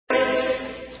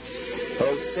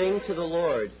Oh, sing to the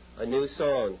Lord a new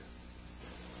song,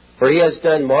 for He has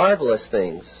done marvelous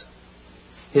things.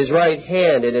 His right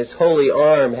hand and His holy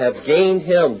arm have gained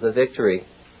Him the victory.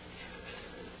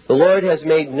 The Lord has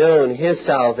made known His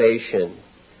salvation.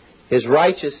 His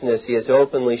righteousness He has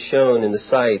openly shown in the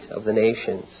sight of the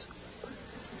nations.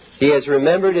 He has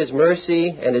remembered His mercy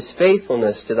and His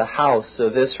faithfulness to the house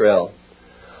of Israel.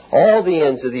 All the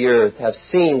ends of the earth have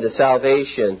seen the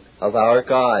salvation of our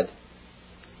God.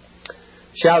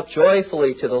 Shout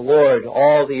joyfully to the Lord,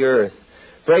 all the earth.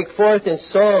 Break forth in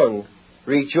song,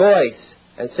 rejoice,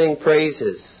 and sing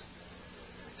praises.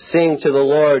 Sing to the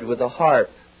Lord with a harp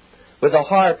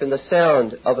and the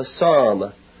sound of a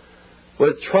psalm,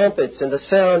 with trumpets and the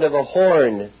sound of a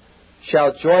horn.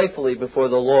 Shout joyfully before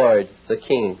the Lord, the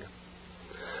King.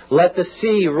 Let the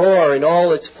sea roar in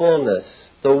all its fullness,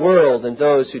 the world and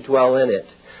those who dwell in it.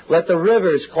 Let the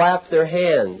rivers clap their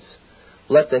hands.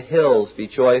 Let the hills be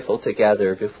joyful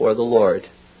together before the Lord.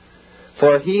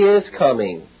 For He is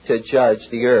coming to judge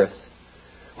the earth.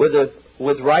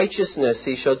 With righteousness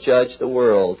He shall judge the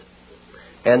world,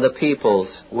 and the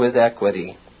peoples with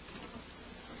equity.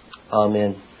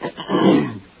 Amen.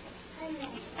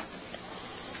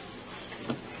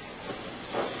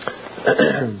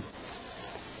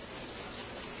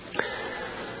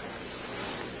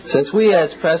 Since we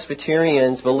as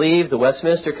Presbyterians believe the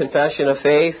Westminster Confession of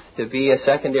Faith to be a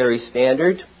secondary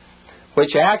standard,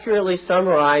 which accurately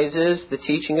summarizes the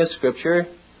teaching of Scripture,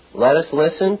 let us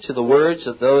listen to the words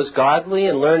of those godly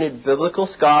and learned biblical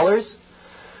scholars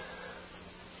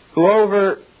who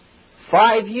over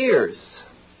 5 years,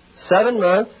 7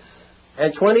 months,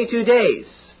 and 22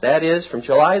 days, that is, from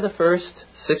July the 1st,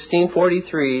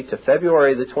 1643 to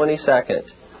February the 22nd,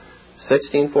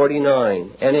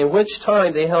 1649, and in which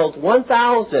time they held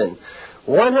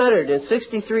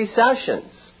 1,163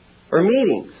 sessions or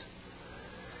meetings.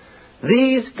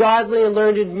 These godly and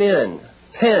learned men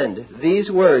penned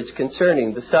these words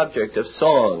concerning the subject of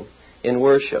song in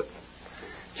worship.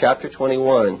 Chapter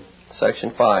 21,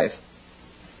 Section 5.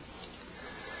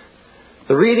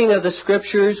 The reading of the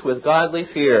Scriptures with godly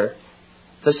fear,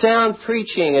 the sound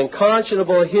preaching and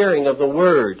conscionable hearing of the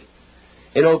Word,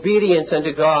 in obedience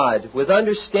unto God, with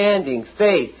understanding,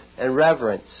 faith, and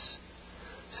reverence,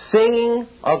 singing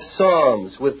of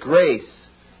psalms with grace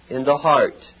in the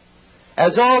heart,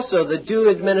 as also the due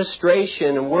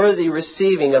administration and worthy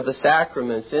receiving of the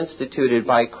sacraments instituted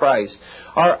by Christ,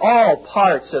 are all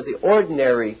parts of the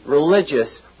ordinary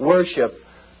religious worship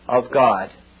of God.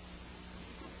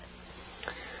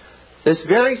 This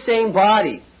very same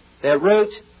body that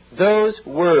wrote those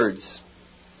words,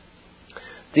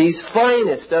 these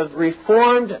finest of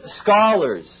Reformed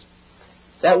scholars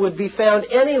that would be found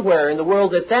anywhere in the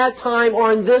world at that time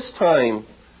or in this time,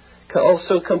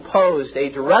 also composed a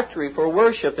directory for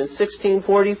worship in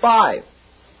 1645.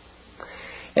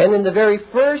 And in the very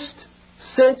first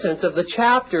sentence of the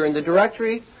chapter in the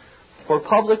directory for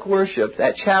public worship,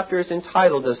 that chapter is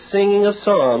entitled The Singing of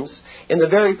Psalms. In the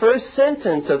very first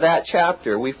sentence of that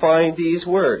chapter, we find these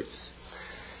words.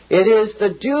 It is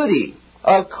the duty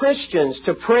of Christians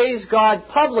to praise God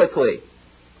publicly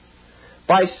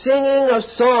by singing of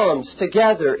psalms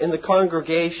together in the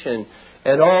congregation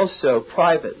and also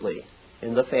privately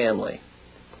in the family.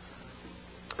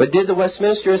 But did the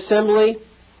Westminster Assembly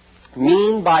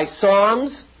mean by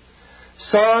psalms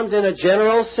in a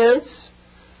general sense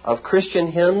of Christian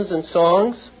hymns and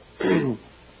songs?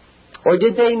 Or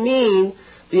did they mean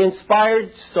the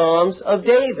inspired psalms of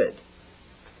David?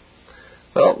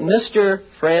 Well, Mr.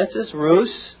 Francis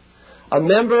Roos, a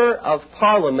member of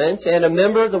Parliament and a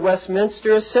member of the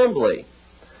Westminster Assembly,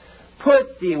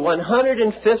 put the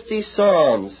 150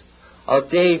 Psalms of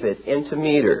David into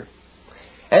meter.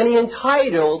 And he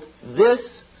entitled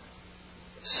this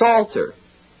Psalter,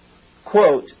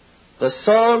 quote, The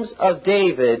Psalms of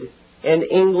David in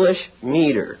English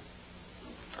meter.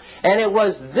 And it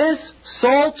was this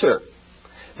Psalter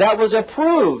that was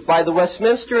approved by the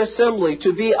Westminster Assembly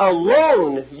to be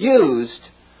alone used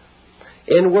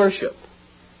in worship.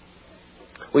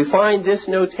 We find this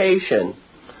notation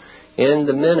in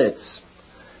the minutes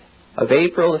of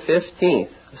April the 15th,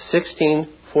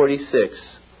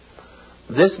 1646.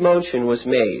 This motion was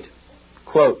made,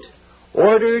 quote,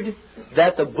 ordered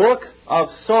that the book of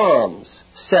Psalms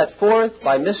set forth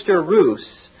by Mr.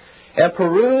 Roos and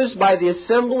perused by the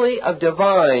Assembly of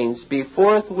Divines be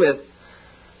forthwith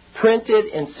printed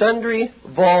in sundry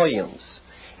volumes,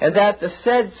 and that the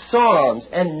said Psalms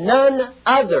and none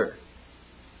other,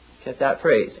 get that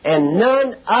phrase, and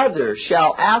none other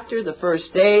shall after the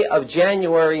first day of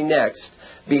January next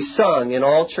be sung in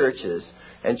all churches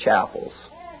and chapels.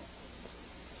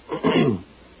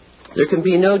 There can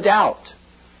be no doubt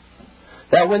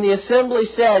that when the assembly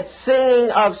said singing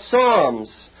of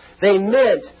psalms, they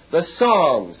meant the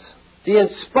psalms, the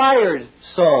inspired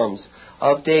psalms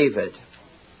of David.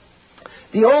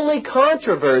 The only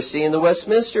controversy in the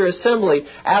Westminster Assembly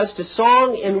as to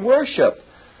song in worship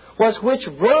was which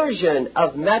version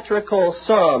of metrical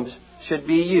psalms should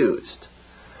be used,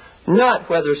 not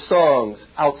whether songs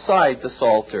outside the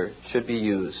Psalter should be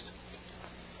used.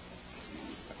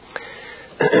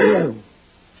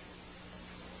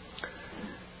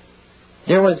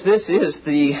 Dear ones, this is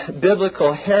the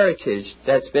biblical heritage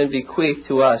that's been bequeathed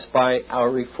to us by our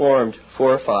Reformed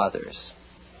forefathers.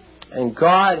 And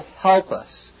God help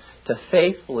us to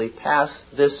faithfully pass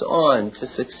this on to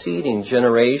succeeding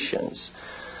generations.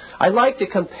 I'd like to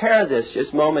compare this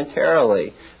just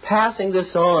momentarily, passing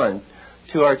this on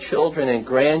to our children and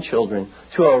grandchildren,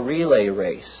 to a relay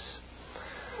race.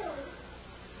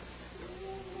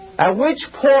 At which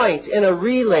point in a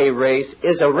relay race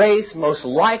is a race most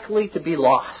likely to be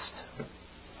lost?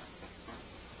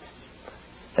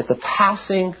 At the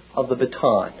passing of the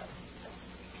baton.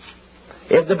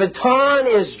 If the baton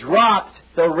is dropped,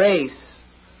 the race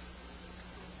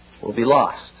will be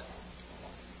lost.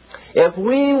 If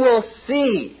we will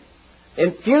see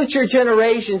in future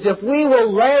generations, if we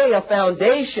will lay a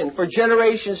foundation for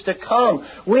generations to come,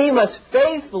 we must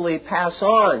faithfully pass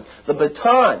on the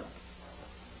baton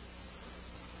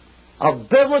of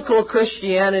biblical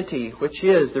Christianity, which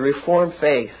is the Reformed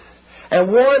faith.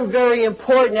 And one very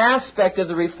important aspect of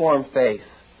the Reformed faith,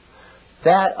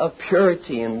 that of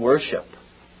purity in worship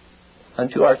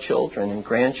unto our children and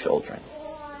grandchildren.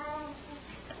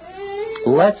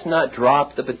 Let's not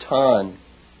drop the baton.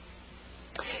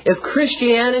 If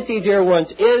Christianity, dear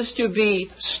ones, is to be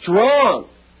strong,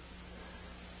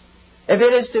 if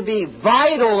it is to be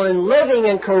vital and living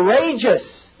and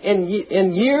courageous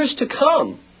in years to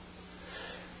come,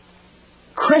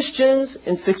 Christians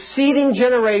in succeeding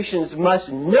generations must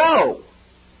know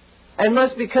and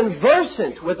must be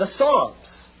conversant with the Psalms.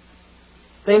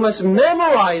 They must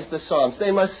memorize the Psalms.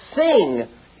 They must sing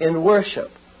in worship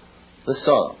the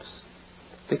Psalms.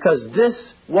 Because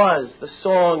this was the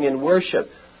song in worship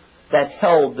that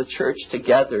held the church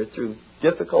together through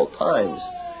difficult times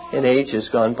in ages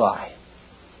gone by.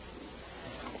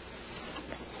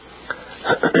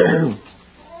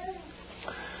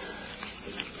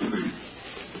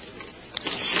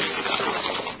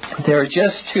 There are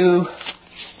just two,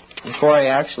 before I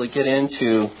actually get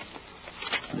into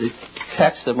the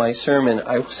text of my sermon,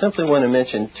 I simply want to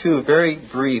mention two very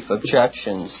brief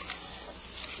objections.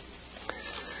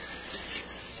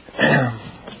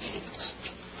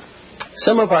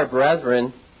 Some of our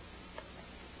brethren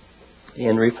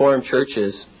in Reformed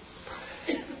churches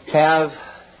have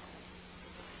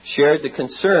shared the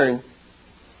concern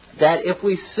that if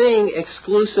we sing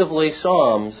exclusively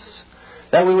psalms,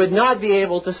 that we would not be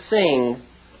able to sing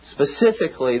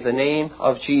specifically the name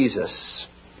of Jesus,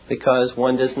 because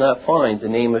one does not find the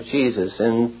name of Jesus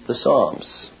in the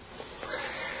Psalms.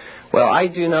 Well, I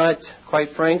do not, quite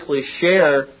frankly,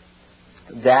 share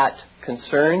that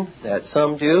concern that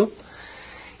some do.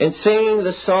 In singing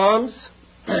the Psalms,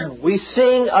 we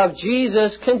sing of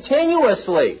Jesus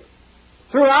continuously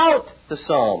throughout the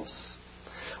Psalms.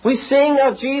 We sing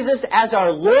of Jesus as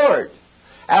our Lord,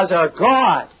 as our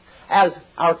God, as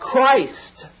our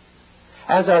Christ,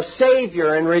 as our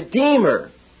Savior and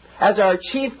Redeemer, as our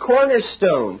chief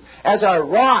cornerstone, as our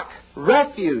rock,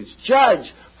 refuge,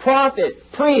 judge, prophet,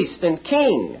 priest, and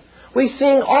king. We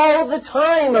sing all the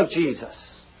time of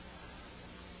Jesus,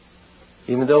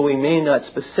 even though we may not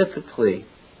specifically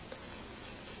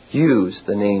use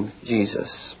the name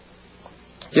Jesus.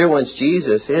 Dear ones,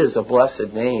 Jesus is a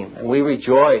blessed name, and we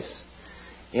rejoice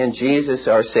in Jesus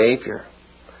our Savior.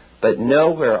 But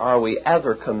nowhere are we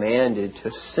ever commanded to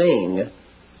sing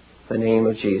the name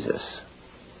of Jesus.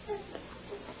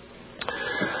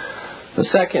 The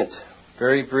second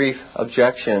very brief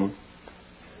objection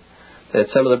that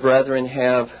some of the brethren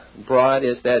have brought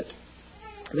is that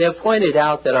they have pointed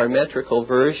out that our metrical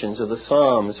versions of the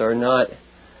Psalms are not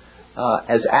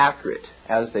as accurate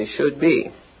as they should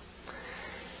be.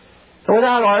 And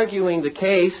without arguing the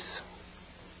case,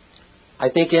 I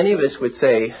think any of us would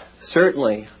say,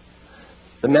 certainly,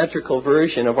 the metrical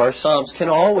version of our Psalms can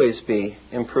always be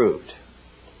improved.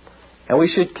 And we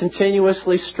should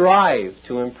continuously strive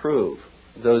to improve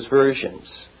those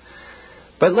versions.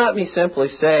 But let me simply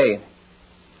say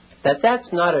that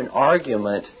that's not an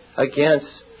argument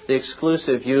against the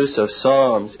exclusive use of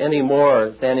Psalms any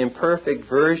more than imperfect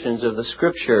versions of the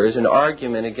Scripture is an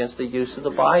argument against the use of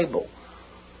the Bible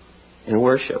in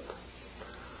worship.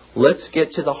 let's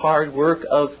get to the hard work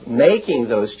of making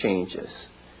those changes,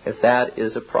 if that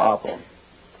is a problem.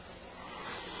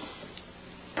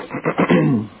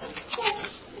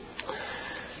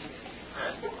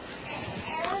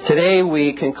 Today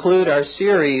we conclude our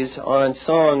series on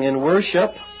song and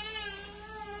worship.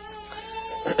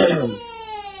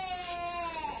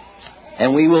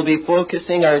 And we will be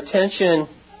focusing our attention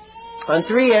on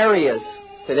three areas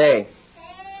today.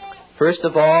 First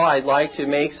of all, I'd like to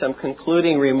make some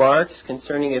concluding remarks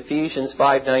concerning Ephesians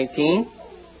 5:19.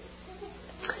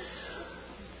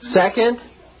 Second,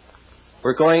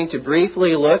 we're going to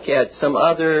briefly look at some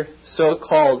other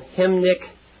so-called hymnic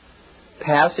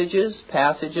passages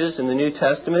in the New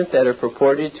Testament that are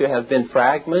purported to have been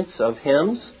fragments of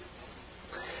hymns.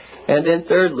 And then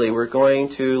thirdly, we're going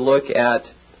to look at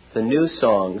the new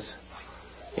songs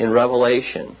in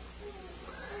Revelation,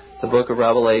 the book of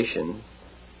Revelation.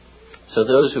 So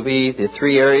those will be the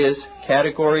three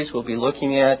categories we'll be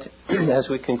looking at as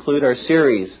we conclude our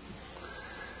series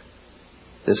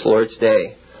this Lord's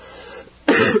Day.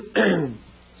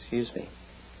 Excuse me.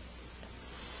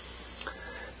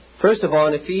 First of all,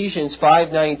 in Ephesians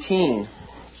 5:19,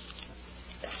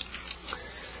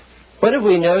 what have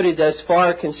we noted thus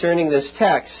far concerning this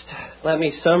text? Let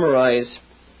me summarize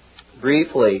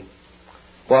briefly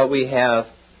what we have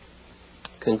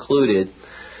concluded.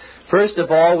 First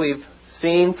of all, we've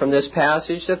seen from this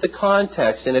passage that the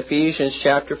context in Ephesians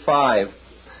chapter 5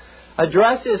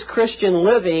 addresses Christian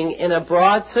living in a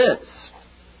broad sense.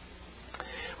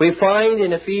 We find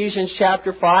in Ephesians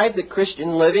chapter 5 that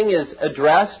Christian living is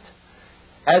addressed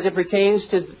as it pertains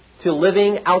to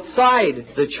living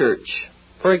outside the church.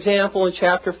 For example, in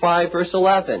chapter 5, verse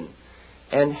 11,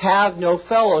 and have no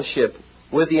fellowship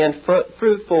with the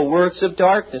unfruitful works of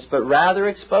darkness, but rather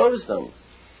expose them.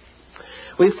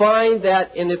 We find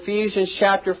that in Ephesians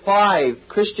chapter 5,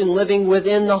 Christian living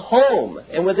within the home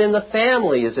and within the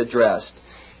family is addressed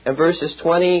in verses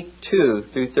 22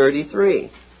 through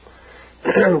 33,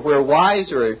 where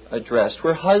wives are addressed,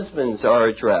 where husbands are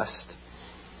addressed.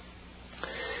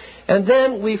 And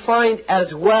then we find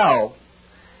as well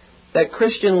that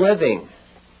Christian living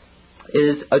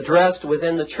is addressed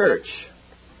within the church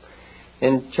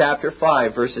in chapter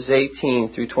 5, verses 18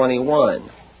 through 21.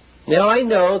 Now, I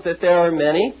know that there are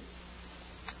many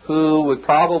who would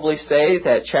probably say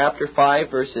that chapter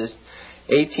 5, verses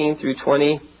 18 through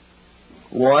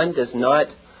 21 does not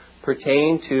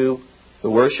pertain to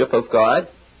the worship of God.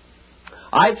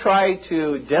 I've tried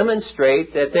to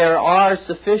demonstrate that there are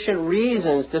sufficient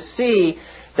reasons to see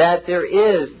that there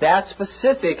is that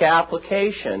specific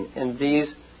application in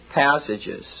these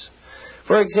passages.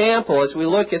 For example, as we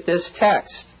look at this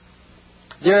text,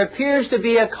 there appears to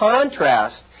be a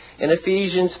contrast in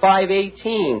Ephesians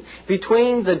 5:18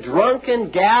 between the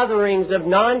drunken gatherings of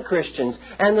non-Christians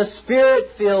and the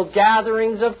Spirit-filled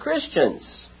gatherings of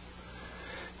Christians.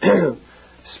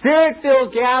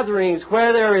 Spirit-filled gatherings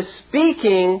where there is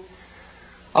speaking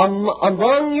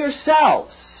among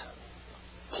yourselves,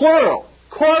 plural,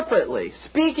 corporately,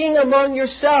 speaking among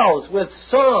yourselves with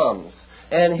psalms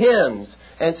and hymns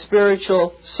and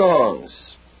spiritual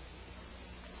songs.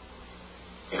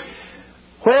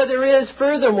 Where there is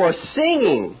furthermore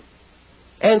singing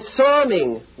and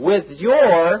psalming with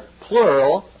your,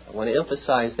 plural, I want to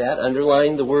emphasize that,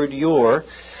 underline the word your,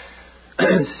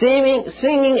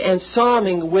 singing and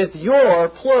psalming with your,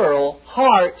 plural,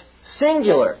 heart,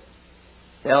 singular.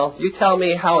 Now, you tell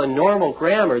me how in normal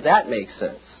grammar that makes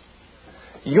sense.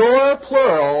 Your,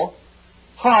 plural,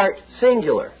 heart,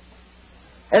 singular.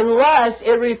 Unless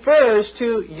it refers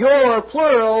to your,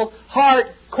 plural, heart,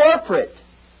 corporate,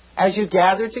 as you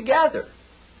gather together.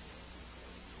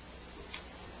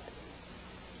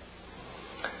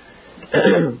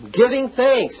 Giving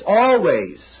thanks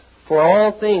always for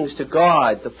all things to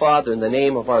God the Father in the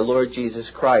name of our Lord Jesus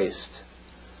Christ.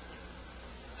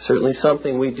 Certainly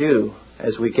something we do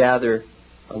as we gather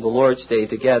on the Lord's Day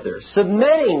together.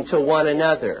 Submitting to one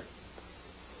another.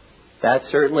 That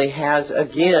certainly has,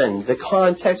 again, the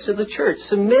context of the church.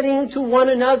 Submitting to one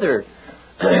another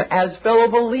as fellow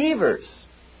believers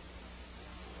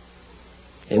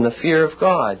in the fear of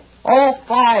God. All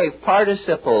 5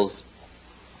 participles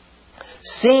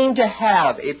seem to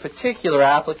have a particular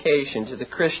application to the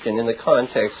Christian in the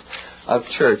context of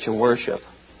church and worship.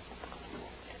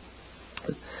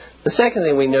 The second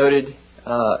thing we noted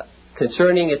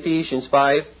concerning Ephesians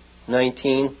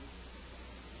 5:19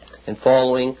 and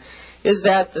following is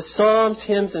that the psalms,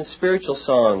 hymns, and spiritual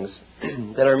songs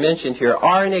that are mentioned here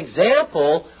are an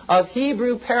example of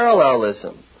Hebrew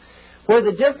parallelism, where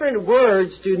the different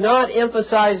words do not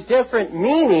emphasize different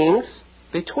meanings,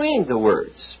 between the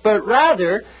words, but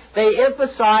rather they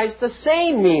emphasize the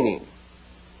same meaning.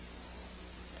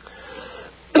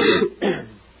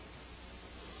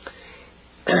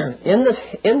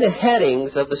 In the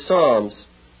headings of the Psalms,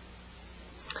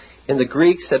 in the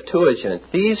Greek Septuagint,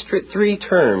 these three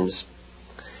terms,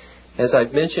 as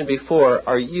I've mentioned before,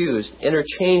 are used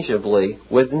interchangeably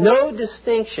with no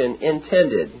distinction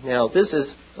intended. Now, this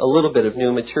is a little bit of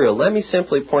new material. Let me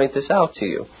simply point this out to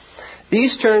you.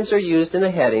 These terms are used in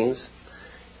the headings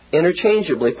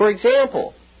interchangeably. For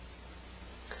example,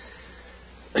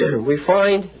 we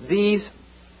find these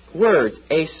words,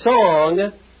 a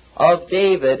song of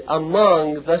David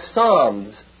among the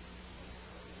Psalms.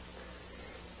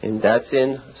 And that's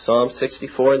in Psalm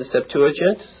 64 in the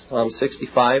Septuagint, Psalm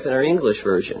 65 in our English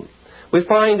version. We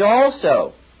find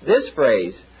also this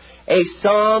phrase, a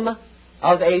psalm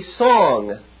of a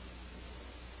song.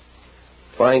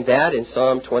 Find that in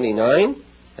Psalm 29.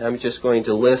 I'm just going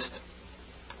to list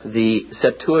the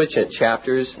Septuagint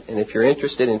chapters, and if you're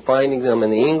interested in finding them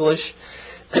in the English,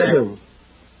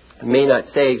 I may not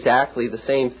say exactly the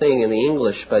same thing in the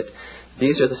English, but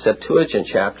these are the Septuagint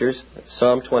chapters,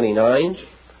 Psalm 29,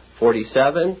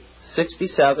 47,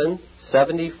 67,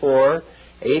 74,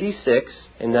 86,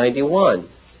 and 91.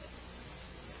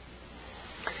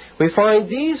 We find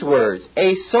these words,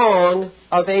 a song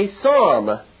of a psalm,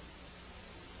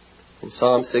 in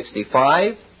Psalm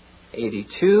 65,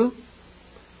 82,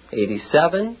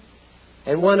 87,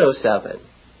 and 107.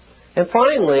 And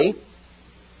finally,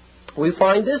 we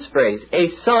find this phrase, a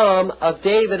psalm of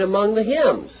David among the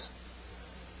hymns,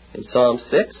 in Psalm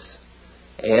 6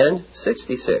 and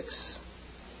 66.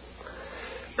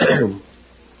 And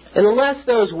unless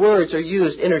those words are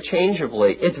used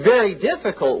interchangeably, it's very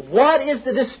difficult. What is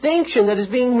the distinction that is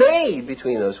being made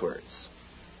between those words?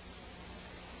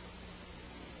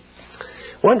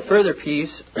 One further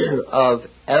piece of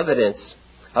evidence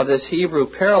of this Hebrew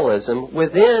parallelism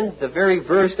within the very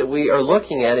verse that we are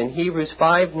looking at in Hebrews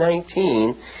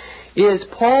 5:19 is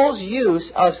Paul's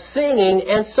use of singing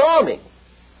and psalming.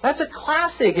 That's a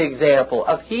classic example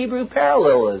of Hebrew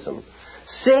parallelism.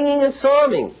 Singing and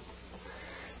psalming.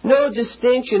 No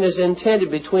distinction is intended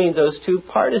between those two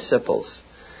participles.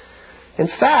 In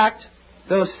fact,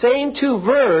 those same two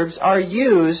verbs are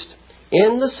used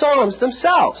in the Psalms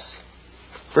themselves.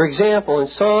 For example, in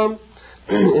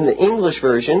the English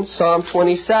version, Psalm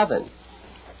 27,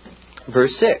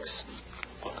 verse 6.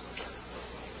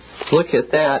 Look at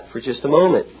that for just a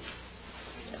moment.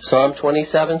 Psalm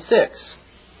 27, 6.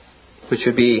 Which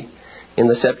would be in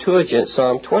the Septuagint,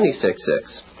 Psalm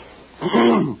 26:6.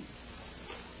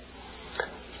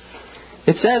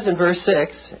 It says in verse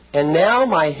 6, and now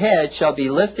my head shall be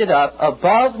lifted up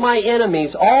above my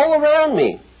enemies all around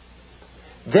me.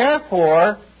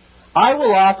 Therefore, I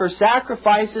will offer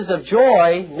sacrifices of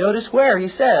joy, notice where he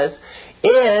says,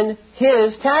 in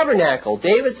his tabernacle.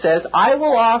 David says, I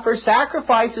will offer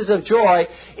sacrifices of joy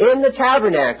in the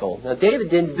tabernacle. Now, David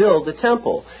didn't build the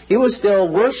temple. He was still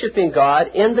worshiping God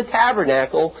in the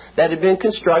tabernacle that had been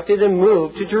constructed and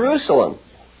moved to Jerusalem.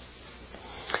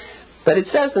 But it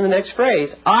says in the next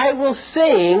phrase, I will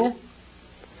sing,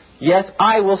 yes,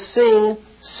 I will sing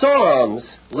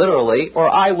psalms, literally, or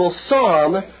I will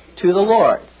psalm to the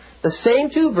Lord. The same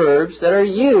two verbs that are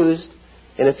used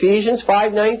in Ephesians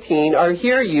 5:19 are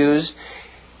here used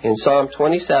in Psalm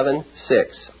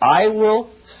 27:6. I will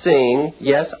sing,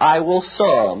 yes, I will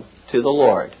psalm to the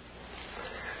Lord.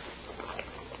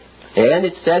 And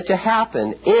it's said to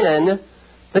happen in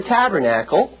the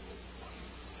tabernacle.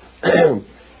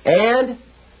 And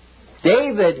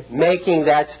David making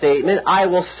that statement, I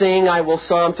will sing, I will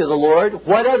psalm to the Lord.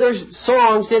 What other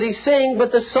songs did he sing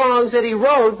but the songs that he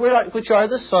wrote, which are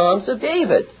the Psalms of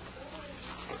David?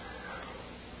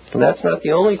 And that's not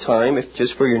the only time, if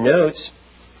just for your notes.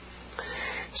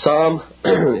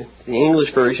 The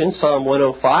English version, Psalm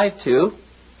 105:2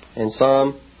 and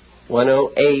Psalm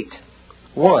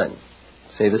 108:1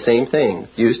 say the same thing.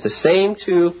 Use the same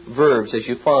two verbs as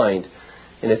you find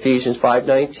in Ephesians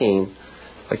 5:19.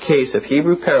 A case of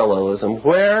Hebrew parallelism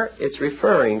where it's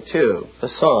referring to the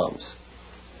Psalms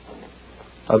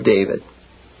of David.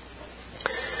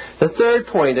 The third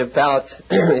point about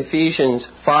Ephesians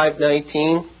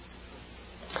 5:19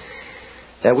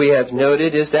 that we have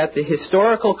noted is that the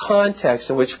historical context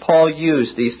in which Paul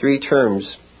used these three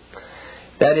terms,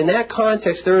 that in that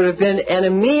context there would have been an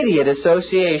immediate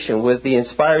association with the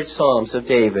inspired Psalms of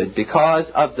David because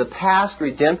of the past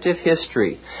redemptive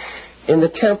history. In the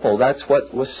temple, that's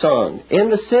what was sung. In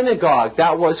the synagogue,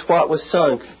 that was what was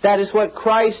sung. That is what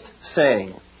Christ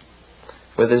sang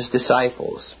with his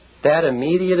disciples. That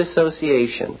immediate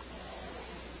association.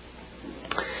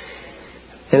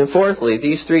 And fourthly,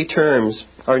 these three terms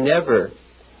are never,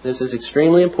 this is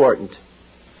extremely important,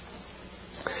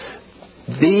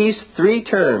 these three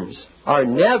terms are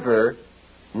never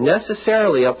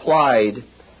necessarily applied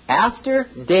after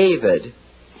David.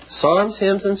 Psalms,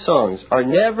 hymns, and songs are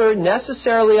never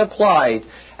necessarily applied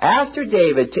after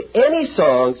David to any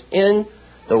songs in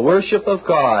the worship of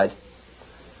God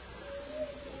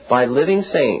by living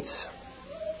saints.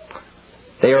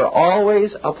 They are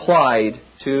always applied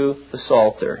to the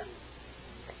Psalter,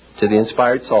 to the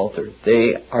inspired Psalter.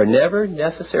 They are never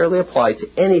necessarily applied to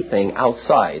anything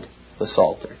outside the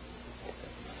Psalter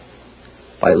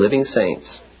by living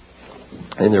saints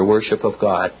in their worship of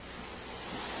God.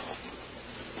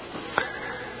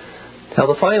 Now,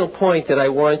 the final point that I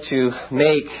want to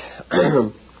make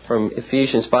from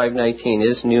Ephesians 5:19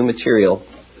 is new material.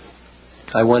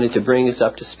 I wanted to bring this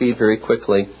up to speed very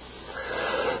quickly.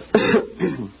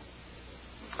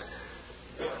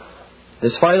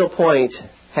 This final point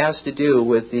has to do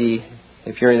with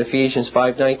if you're in Ephesians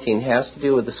 5:19, has to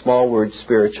do with the small word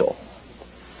spiritual.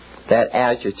 That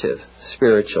adjective,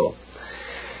 spiritual.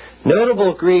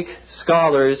 Notable Greek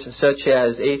scholars such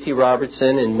as A.T.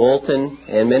 Robertson and Moulton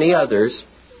and many others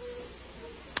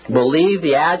believe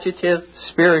the adjective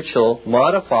spiritual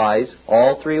modifies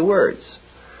all three words.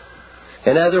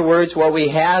 In other words, what we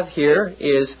have here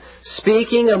is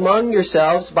speaking among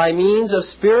yourselves by means of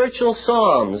spiritual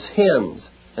psalms, hymns,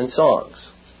 and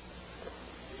songs.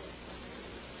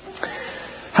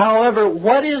 However,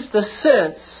 what is the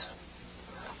sense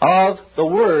of the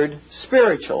word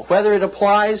spiritual? Whether it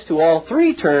applies to all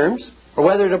three terms or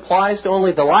whether it applies to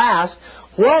only the last,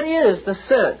 what is the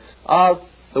sense of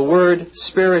the word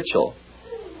spiritual?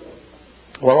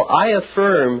 Well, I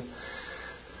affirm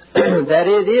that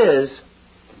it is,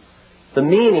 the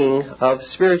meaning of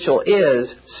spiritual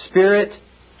is spirit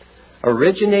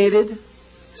originated,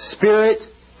 spirit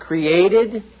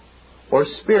created, or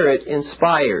spirit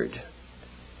inspired.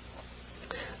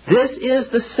 This is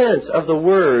the sense of the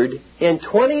word in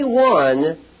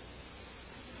 21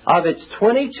 of its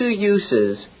 22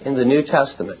 uses in the New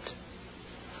Testament.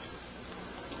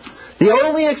 The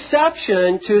only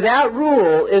exception to that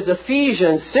rule is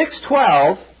Ephesians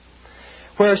 6:12,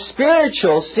 where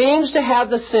spiritual seems to have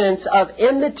the sense of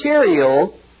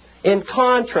immaterial in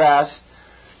contrast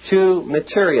to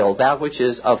material, that which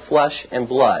is of flesh and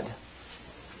blood.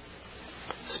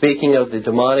 Speaking of the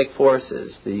demonic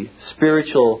forces, the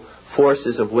spiritual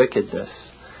forces of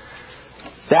wickedness.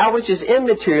 That which is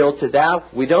immaterial to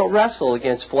that, we don't wrestle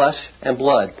against flesh and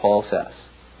blood, Paul says.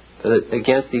 But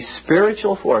against these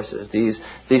spiritual forces,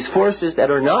 these forces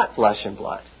that are not flesh and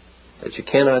blood, that you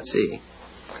cannot see.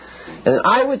 And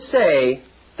I would say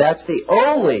that's the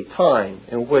only time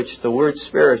in which the word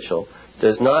spiritual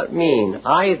does not mean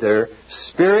either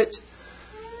spirit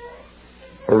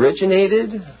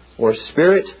originated or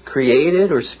spirit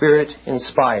created or spirit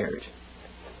inspired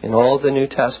in all of the New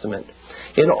Testament.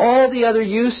 In all the other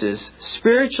uses,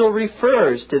 spiritual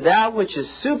refers to that which is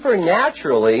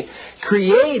supernaturally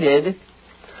created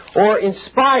or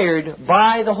inspired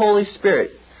by the Holy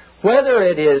Spirit. Whether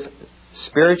it is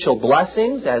spiritual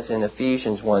blessings, as in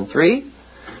Ephesians 1:3,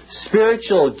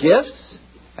 spiritual gifts,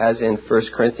 as in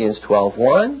 1 Corinthians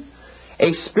 12:1,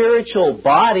 a spiritual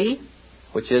body,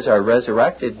 which is our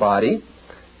resurrected body,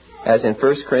 as in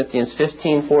 1 Corinthians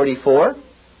 15:44,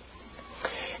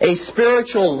 a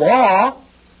spiritual law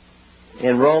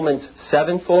in Romans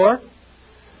 7:4,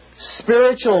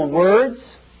 spiritual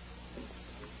words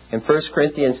in 1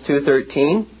 Corinthians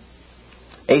 2:13,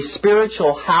 a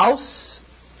spiritual house,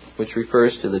 which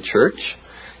refers to the church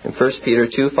in 1 Peter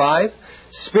 2:5,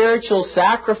 spiritual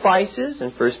sacrifices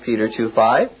in 1 Peter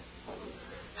 2:5,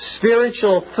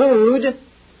 spiritual food,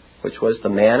 which was the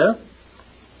manna,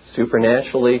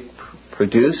 supernaturally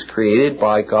produced, created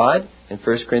by God in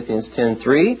 1 Corinthians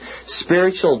 10:3,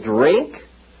 spiritual drink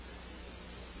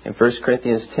in 1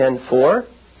 Corinthians 10:4,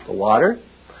 the water,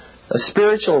 a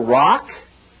spiritual rock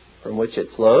from which it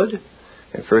flowed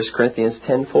in 1 Corinthians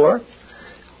 10:4,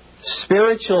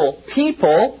 spiritual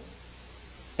people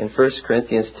in 1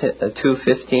 Corinthians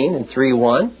 2:15 and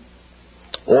 3:1,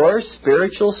 or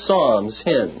spiritual psalms,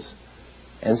 hymns,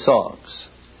 and songs,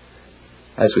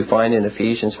 as we find in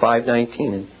Ephesians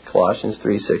 5:19 and Colossians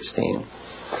 3:16.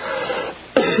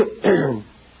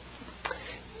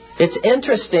 It's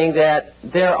interesting that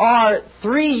there are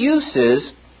three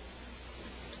uses,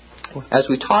 as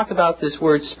we talk about this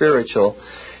word spiritual,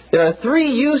 there are three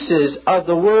uses of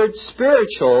the word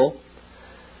spiritual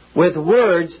with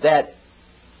words that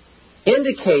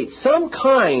indicate some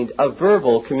kind of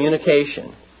verbal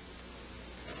communication.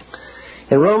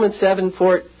 In Romans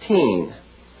 7:14,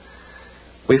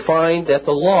 we find that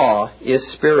the law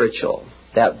is spiritual.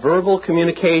 That verbal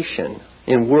communication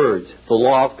in words, the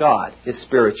law of God, is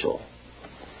spiritual.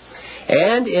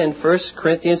 And in 1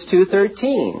 Corinthians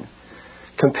 2:13,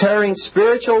 comparing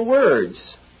spiritual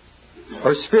words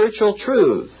or spiritual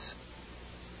truths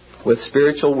with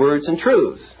spiritual words and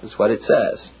truths, is what it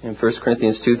says in 1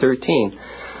 Corinthians 2:13.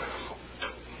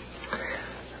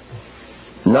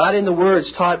 Not in the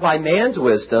words taught by man's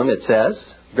wisdom, it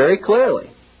says very clearly,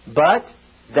 but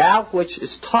that which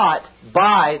is taught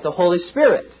by the Holy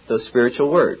Spirit, those spiritual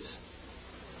words.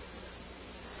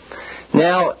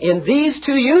 Now, in these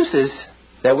two uses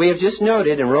that we have just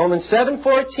noted in Romans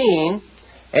 7:14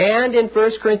 and in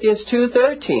 1 Corinthians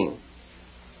 2:13,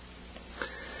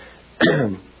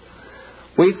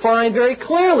 we find very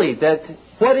clearly that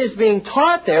what is being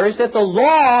taught there is that the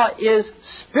law is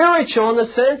spiritual in the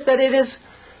sense that it is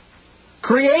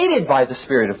created by the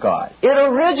Spirit of God. It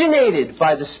originated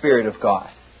by the Spirit of God.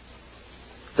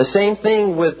 The same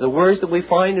thing with the words that we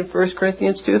find in 1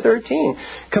 Corinthians 2:13,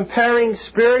 comparing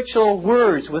spiritual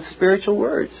words with spiritual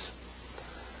words.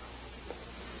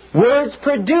 Words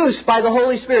produced by the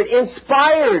Holy Spirit,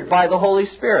 inspired by the Holy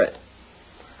Spirit.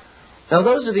 Now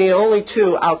those are the only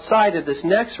two outside of this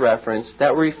next reference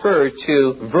that refer to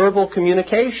verbal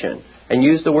communication and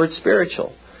use the word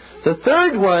spiritual. The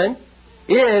third one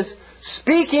is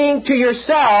speaking to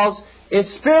yourselves in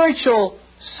spiritual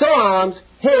psalms,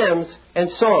 hymns, and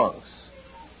songs.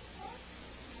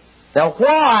 Now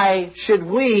why should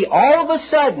we all of a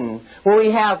sudden, when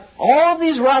we have all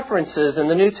these references in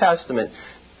the New Testament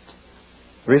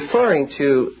referring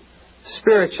to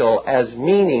spiritual as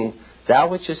meaning that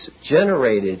which is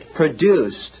generated,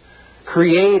 produced,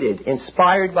 created,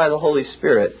 inspired by the Holy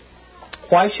Spirit,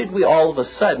 why should we all of a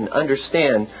sudden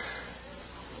understand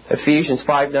Ephesians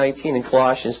 5:19 and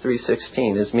Colossians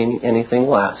 3:16 as meaning anything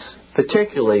less?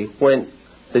 Particularly when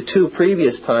the two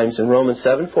previous times in Romans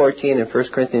 7:14 and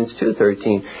 1 Corinthians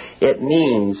 2:13, it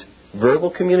means verbal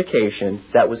communication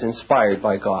that was inspired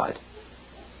by God.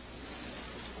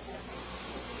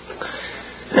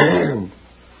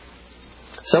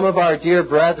 Some of our dear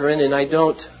brethren, and I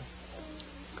don't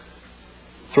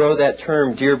throw that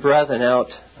term dear brethren out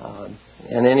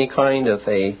in any kind of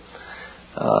a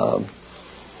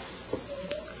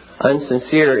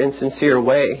insincere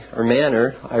way or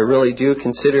manner. I really do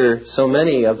consider so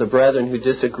many of the brethren who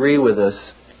disagree with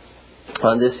us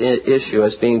on this issue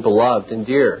as being beloved and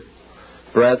dear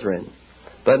brethren.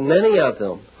 But many of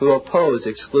them who oppose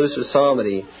exclusive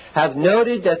psalmody have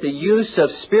noted that the use of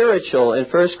spiritual in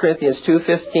 1 Corinthians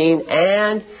 2:15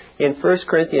 and in 1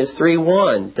 Corinthians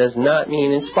 3:1 does not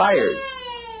mean inspired.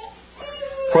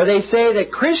 For they say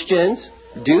that Christians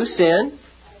do sin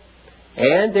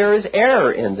and there is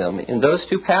error in them. In those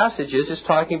two passages, it's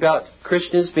talking about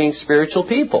Christians being spiritual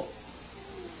people.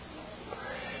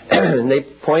 And they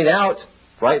point out,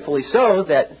 rightfully so,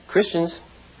 that Christians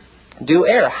do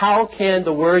err. How can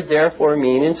the word therefore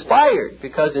mean inspired?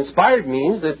 Because inspired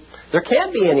means that there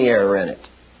can't be any error in it.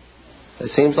 It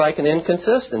seems like an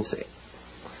inconsistency.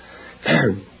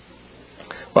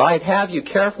 Well, I'd have you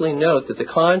carefully note that the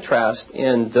contrast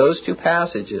in those two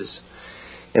passages,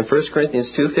 in 1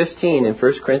 Corinthians 2:15 and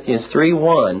 1 Corinthians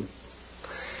 3:1,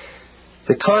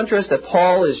 the contrast that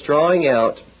Paul is drawing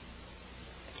out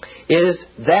is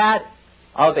that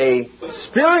of a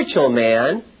spiritual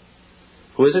man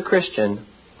who is a Christian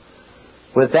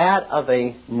with that of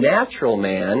a natural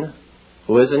man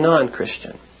who is a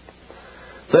non-Christian.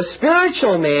 The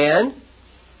spiritual man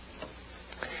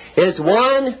is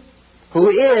one who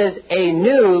is a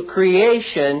new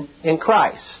creation in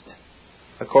Christ,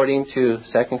 according to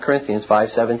 2 Corinthians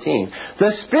 5:17.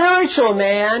 The spiritual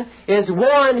man is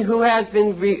one who has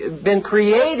been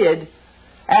created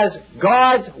as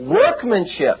God's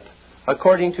workmanship,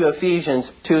 according to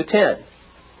Ephesians 2:10.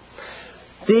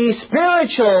 The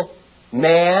spiritual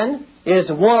man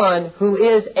is one who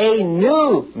is a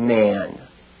new man.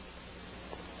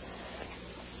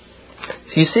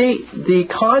 So you see, the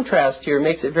contrast here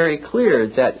makes it very clear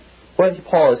that what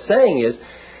Paul is saying is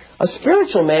a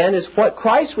spiritual man is what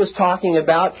Christ was talking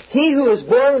about. He who is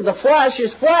born of the flesh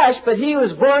is flesh, but he who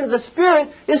is born of the Spirit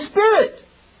is spirit.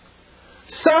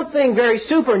 Something very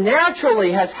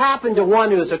supernaturally has happened to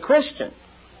one who is a Christian.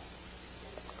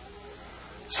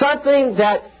 Something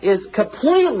that is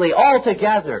completely,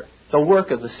 altogether, the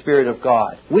work of the Spirit of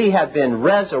God. We have been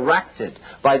resurrected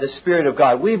by the Spirit of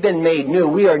God. We've been made new.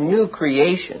 We are new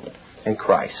creation in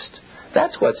Christ.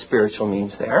 That's what spiritual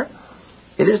means there.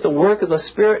 It is the work of the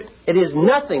Spirit. It is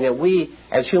nothing that we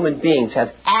as human beings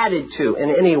have added to in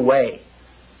any way.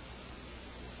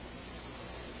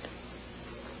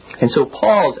 And so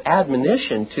Paul's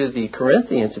admonition to the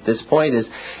Corinthians at this point is,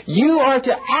 you are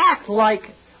to act like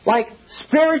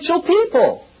spiritual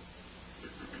people.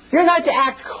 You're not to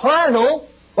act carnal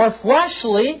or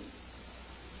fleshly.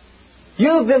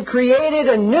 You've been created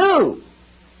anew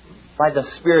by the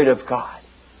Spirit of God.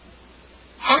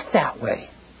 Act that way.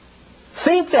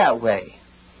 Think that way.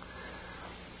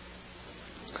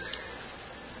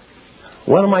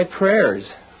 One of my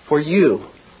prayers for you,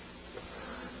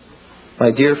 my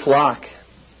dear flock,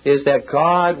 is that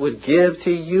God would give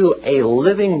to you a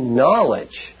living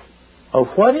knowledge of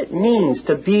what it means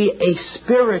to be a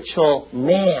spiritual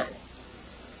man.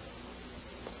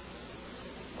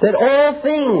 That all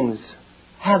things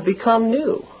have become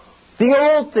new. The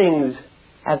old things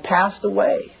have passed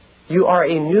away. You are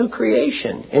a new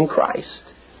creation in Christ.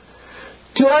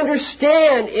 To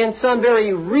understand in some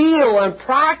very real and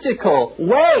practical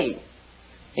way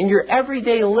in your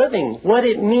everyday living what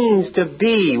it means to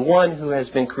be one who has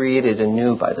been created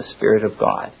anew by the Spirit of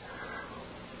God.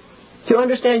 To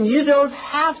understand you don't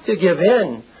have to give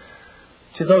in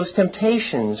to those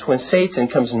temptations when Satan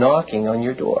comes knocking on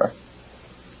your door.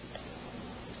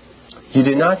 You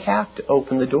do not have to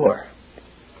open the door.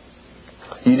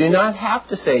 You do not have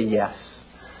to say yes.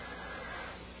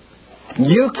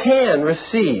 You can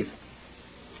receive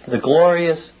the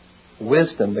glorious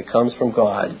wisdom that comes from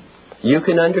God. You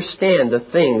can understand the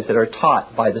things that are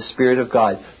taught by the Spirit of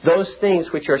God. Those things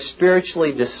which are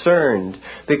spiritually discerned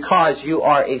because you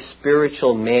are a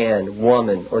spiritual man,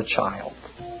 woman, or child.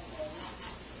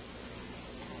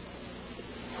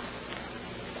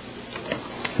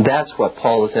 That's what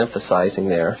Paul is emphasizing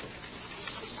there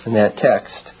in that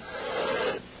text.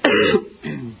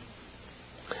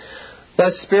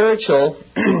 Thus, spiritual,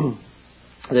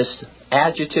 this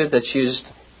adjective that's used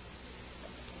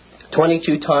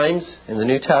 22 times in the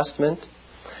New Testament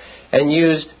and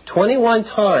used 21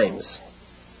 times,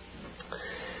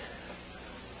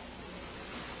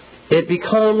 it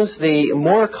becomes the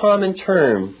more common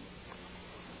term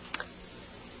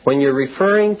when you're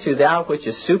referring to that which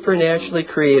is supernaturally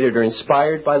created or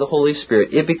inspired by the Holy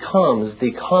Spirit. It becomes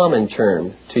the common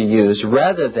term to use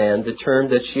rather than the term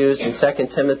that's used in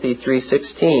 2 Timothy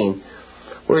 3:16,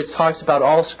 where it talks about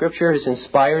all Scripture is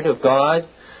inspired of God.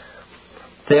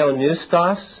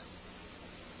 Theopneustos.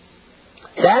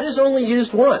 That is only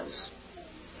used once.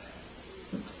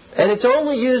 And it's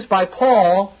only used by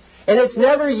Paul, and it's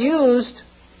never used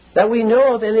that we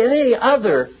know of in any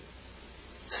other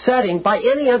setting by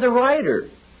any other writer.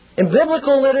 In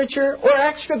biblical literature or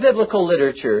extra-biblical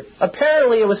literature.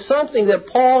 Apparently it was something that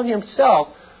Paul himself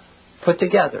put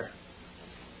together.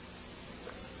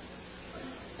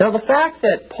 Now, the fact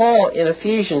that Paul in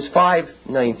Ephesians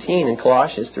 5:19 and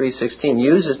Colossians 3:16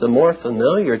 uses the more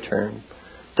familiar term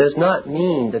does not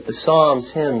mean that the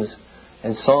psalms, hymns,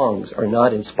 and songs are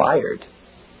not inspired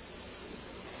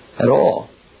at all.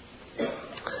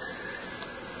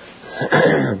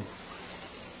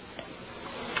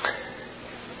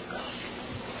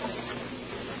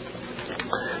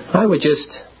 I would just,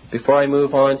 before I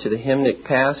move on to the hymnic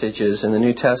passages in the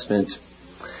New Testament,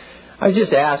 I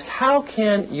just ask, how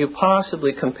can you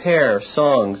possibly compare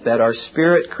songs that are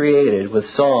Spirit created with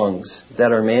songs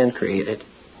that are man created?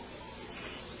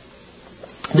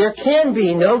 There can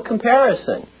be no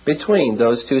comparison between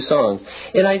those two songs.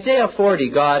 In Isaiah 40,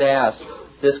 God asks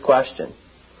this question: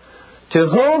 to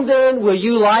whom then will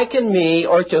you liken me,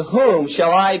 or to whom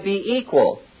shall I be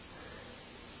equal?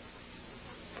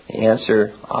 The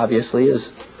answer, obviously,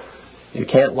 is you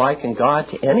can't liken God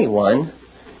to anyone.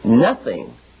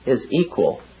 Nothing is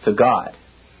equal to God.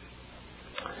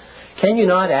 Can you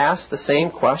not ask the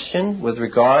same question with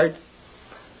regard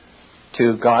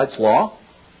to God's law?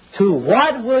 To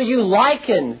what will you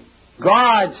liken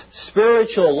God's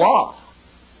spiritual law?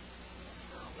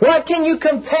 What can you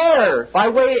compare by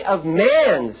way of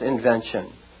man's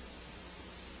invention?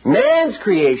 Man's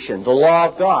creation, the law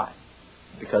of God,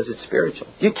 because it's spiritual.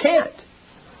 You can't.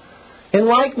 In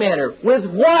like manner, with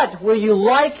what will you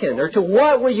liken, or to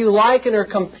what will you liken or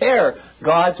compare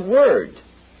God's Word?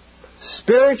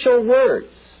 Spiritual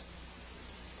words.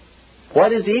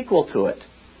 What is equal to it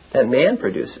that man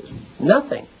produces?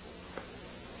 Nothing.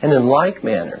 And in like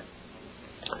manner,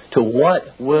 to what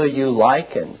will you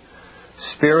liken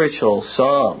spiritual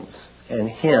psalms and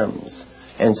hymns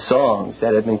and songs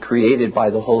that have been created by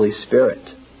the Holy Spirit?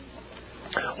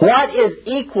 What is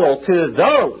equal to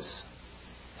those?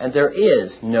 And there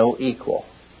is no equal.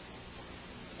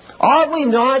 Ought we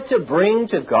not to bring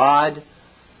to God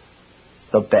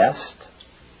the best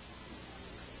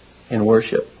in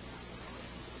worship?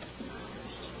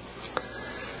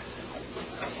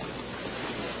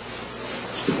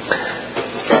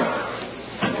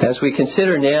 As we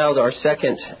consider now our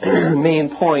second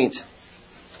main point,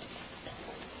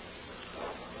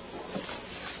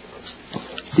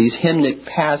 these hymnic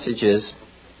passages.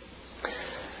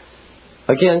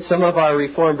 Again, some of our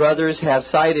Reformed brothers have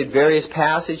cited various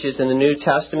passages in the New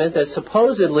Testament that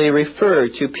supposedly refer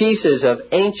to pieces of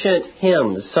ancient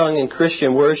hymns sung in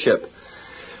Christian worship,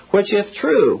 which, if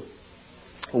true,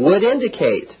 would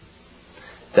indicate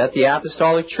that the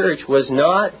Apostolic Church was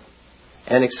not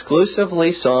an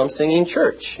exclusively psalm-singing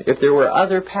church, if there were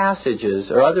other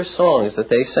passages or other songs that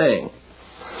they sang.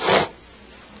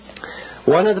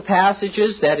 One of the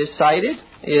passages that is cited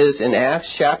is in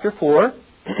Acts chapter 4.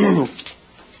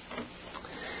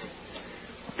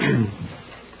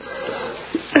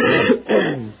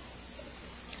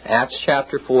 Acts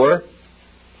chapter 4,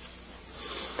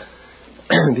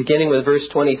 beginning with verse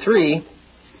 23.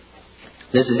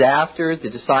 This is after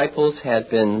the disciples had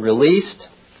been released,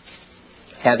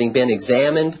 having been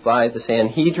examined by the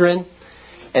Sanhedrin,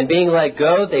 and being let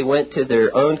go, they went to their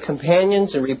own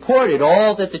companions and reported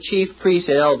all that the chief priests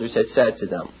and elders had said to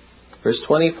them. Verse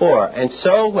 24, and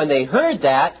so when they heard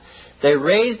that, they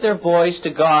raised their voice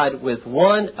to God with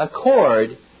one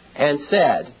accord and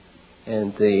said,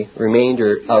 and the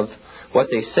remainder of what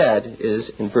they said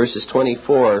is in verses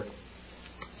 24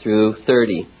 through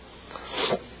 30.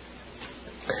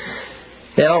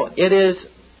 Now, it is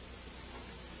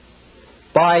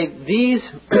by these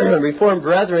Reformed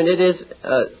brethren, it is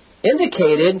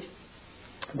indicated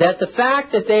that the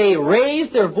fact that they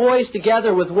raised their voice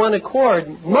together with one accord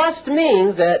must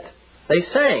mean that they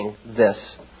sang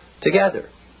this together.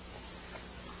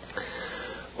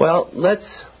 Well,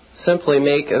 let's simply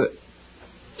make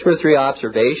two or three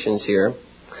observations here.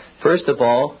 First of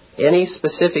all, any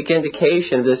specific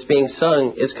indication of this being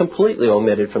sung is completely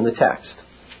omitted from the text.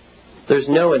 There's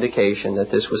no indication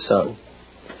that this was sung.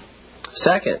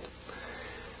 Second,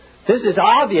 this is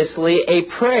obviously a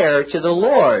prayer to the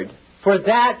Lord for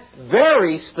that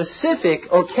very specific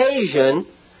occasion.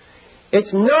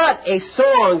 It's not a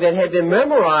song that had been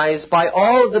memorized by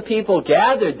all of the people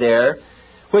gathered there,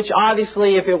 which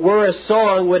obviously, if it were a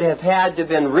song, would have had to have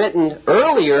been written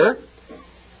earlier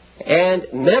and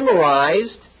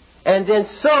memorized and then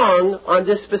sung on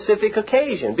this specific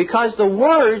occasion, because the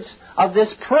words of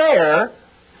this prayer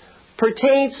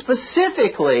pertain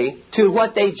specifically to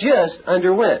what they just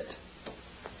underwent.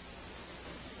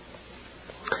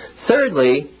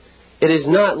 Thirdly, it is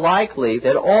not likely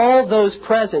that all those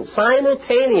present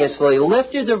simultaneously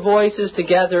lifted their voices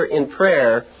together in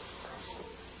prayer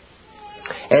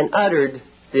and uttered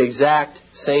the exact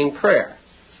same prayer.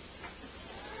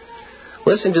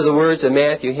 Listen to the words of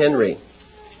Matthew Henry.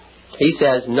 He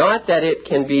says, not that it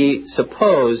can be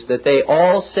supposed that they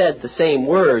all said the same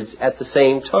words at the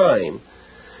same time,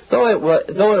 though it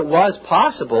was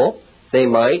possible they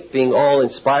might, being all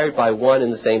inspired by one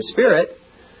and the same Spirit,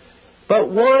 but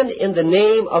one in the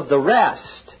name of the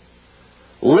rest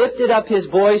lifted up his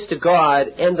voice to God,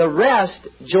 and the rest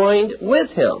joined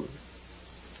with him.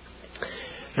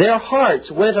 Their hearts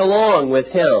went along with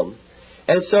him,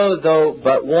 and so though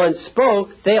but one spoke,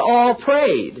 they all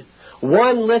prayed.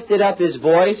 One lifted up his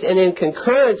voice, and in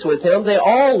concurrence with him, they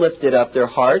all lifted up their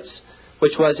hearts,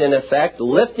 which was in effect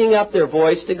lifting up their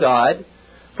voice to God,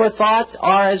 for thoughts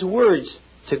are as words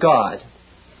to God.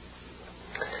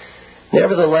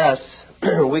 Nevertheless,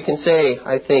 we can say,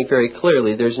 I think very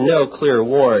clearly, there's no clear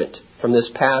warrant from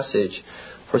this passage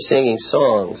for singing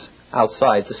songs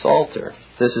outside the Psalter.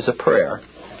 This is a prayer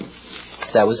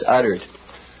that was uttered,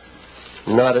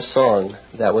 not a song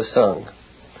that was sung.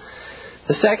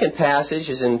 The second passage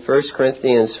is in 1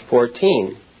 Corinthians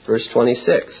 14, verse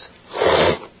 26.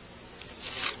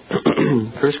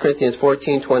 1 Corinthians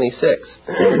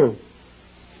 14:26.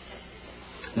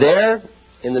 There,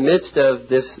 in the midst of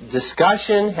this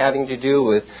discussion having to do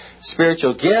with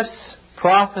spiritual gifts,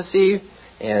 prophecy,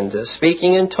 and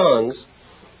speaking in tongues,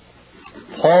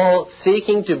 Paul,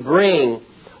 seeking to bring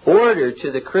order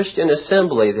to the Christian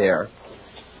assembly there,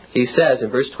 he says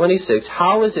in verse 26,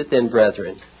 how is it then,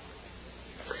 brethren?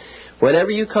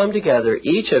 Whenever you come together,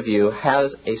 each of you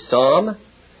has a psalm,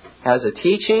 has a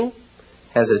teaching,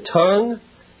 has a tongue,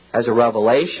 has a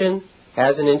revelation,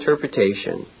 has an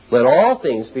interpretation. Let all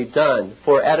things be done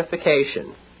for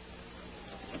edification.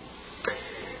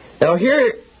 Now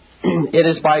here it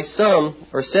is by some,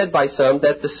 or said by some,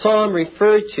 that the psalm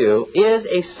referred to is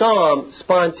a psalm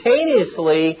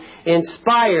spontaneously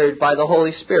inspired by the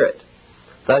Holy Spirit.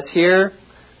 Thus here,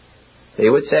 they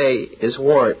would say, is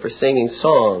warrant for singing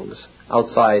songs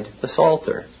outside the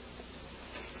Psalter.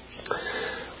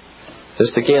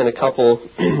 Just again, a couple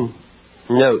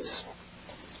notes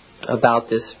about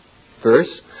this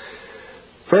verse.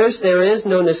 First, there is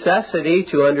no necessity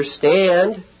to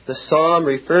understand the psalm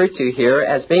referred to here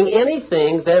as being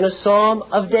anything than a psalm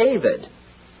of David.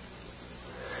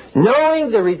 Knowing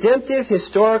the redemptive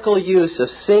historical use of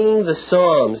singing the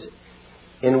psalms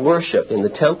in worship in the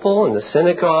temple and the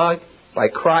synagogue by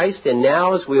Christ, and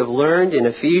now as we have learned in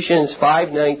Ephesians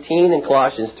 5:19 and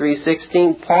Colossians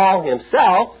 3:16, Paul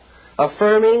himself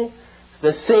affirming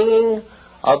the singing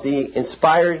of the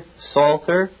inspired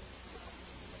Psalter,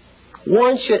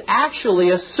 one should actually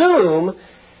assume,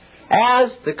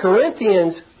 as the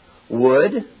Corinthians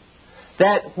would,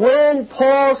 that when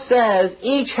Paul says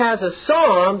each has a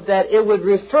psalm, that it would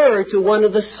refer to one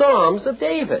of the Psalms of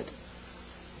David.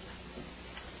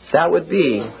 That would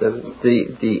be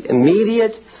the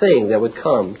immediate thing that would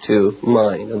come to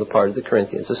mind on the part of the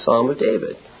Corinthians, the Psalm of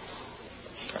David.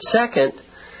 Second,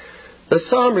 the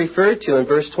psalm referred to in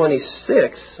verse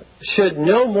 26 should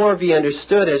no more be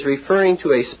understood as referring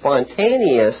to a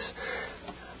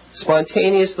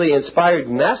spontaneously inspired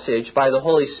message by the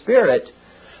Holy Spirit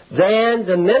than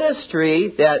the ministry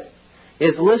that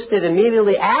is listed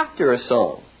immediately after a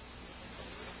psalm.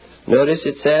 Notice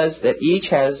it says that each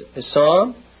has a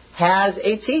psalm, has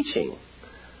a teaching.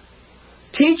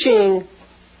 Teaching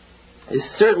is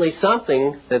certainly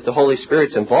something that the Holy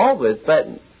Spirit's involved with, but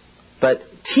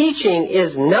teaching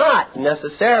is not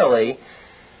necessarily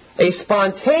a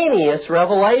spontaneous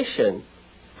revelation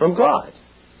from God.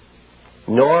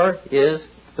 Nor is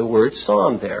the word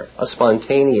psalm there a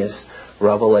spontaneous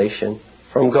revelation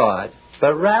from God,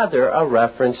 but rather a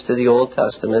reference to the Old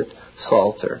Testament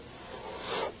Psalter.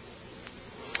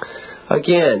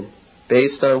 Again,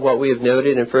 based on what we have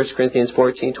noted in 1 Corinthians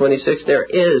 14:26, there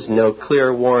is no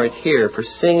clear warrant here for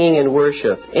singing and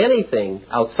worship anything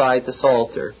outside the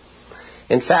Psalter.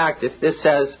 In fact, if this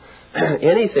says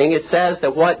anything, it says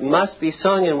that what must be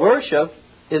sung in worship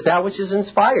is that which is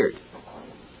inspired.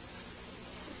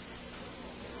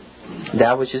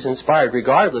 That which is inspired,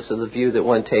 regardless of the view that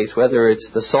one takes, whether it's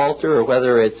the Psalter or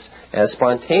whether it's a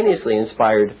spontaneously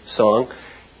inspired song,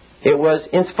 it was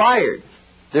inspired.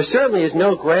 There certainly is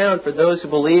no ground for those who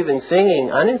believe in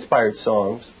singing uninspired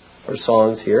songs or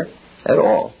songs here at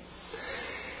all.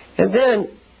 And then,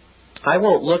 I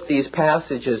won't look these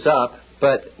passages up,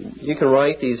 but you can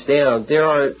write these down. There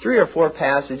are 3 or 4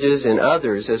 passages and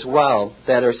others as well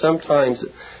that are sometimes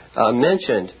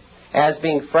mentioned as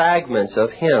being fragments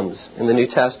of hymns in the New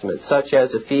Testament, such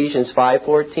as Ephesians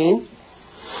 5:14,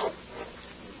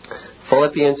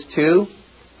 Philippians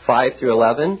 2:5 through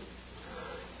 11,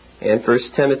 and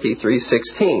 1 Timothy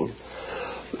 3:16.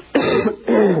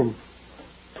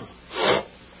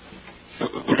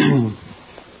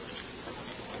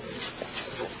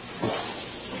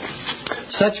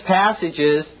 Such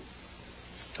passages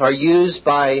are used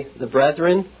by the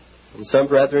brethren, and some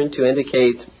brethren, to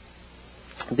indicate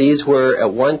these were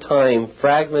at one time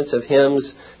fragments of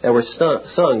hymns that were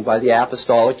sung by the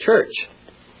Apostolic Church.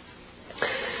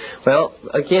 Well,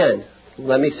 again,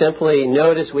 let me simply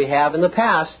note, as we have in the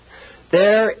past,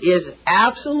 there is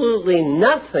absolutely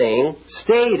nothing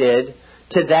stated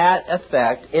to that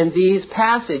effect in these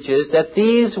passages that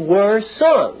these were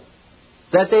sung,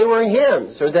 that they were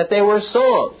hymns, or that they were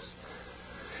songs.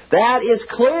 That is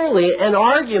clearly an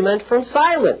argument from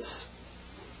silence.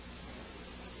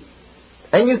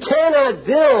 And you cannot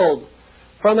build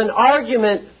from an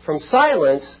argument from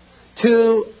silence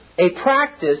to a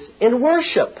practice in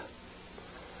worship.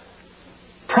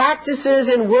 Practices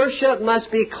in worship must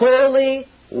be clearly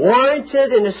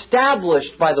warranted and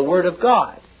established by the Word of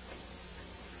God.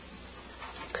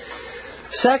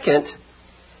 Second,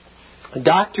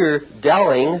 Dr.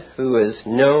 Delling, who is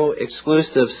no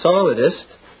exclusive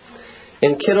psalmodist,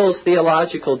 in Kittle's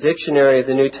Theological Dictionary of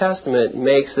the New Testament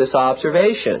makes this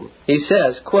observation. He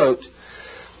says, quote,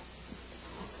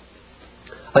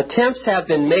 "Attempts have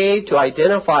been made to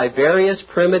identify various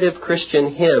primitive Christian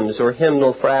hymns or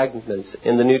hymnal fragments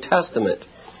in the New Testament.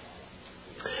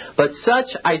 But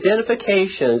such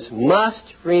identifications must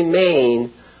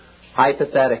remain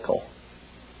hypothetical."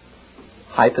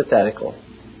 Hypothetical.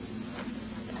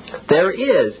 There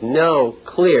is no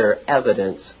clear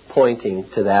evidence pointing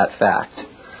to that fact.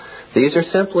 These are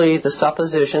simply the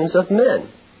suppositions of men.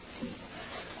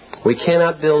 We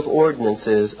cannot build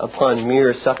ordinances upon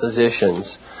mere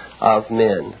suppositions of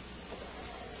men.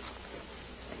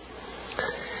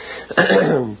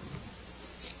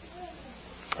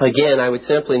 Again, I would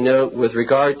simply note, with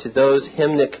regard to those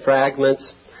hymnic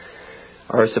fragments,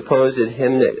 or supposed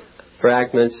hymnic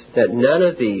fragments, that none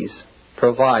of these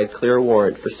provide clear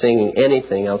warrant for singing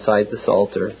anything outside the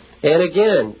Psalter. And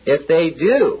again, if they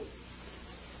do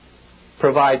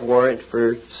provide warrant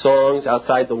for songs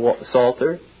outside the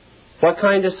Psalter, What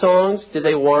kind of songs do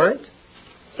they warrant?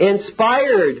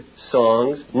 Inspired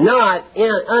songs, not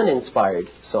uninspired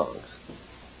songs.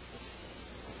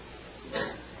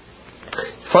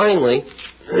 Finally,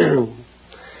 the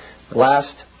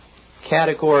last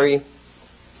category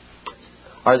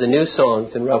are the new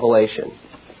songs in Revelation.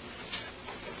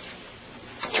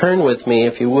 Turn with me,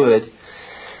 if you would,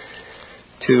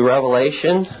 to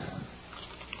Revelation,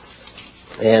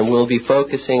 and we'll be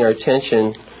focusing our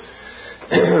attention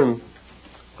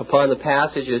upon the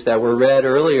passages that were read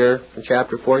earlier from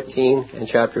chapter 14 and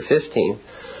chapter 15.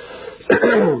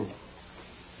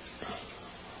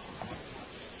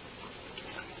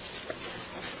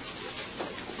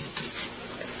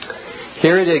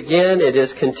 Here again, it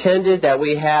is contended that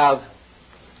we have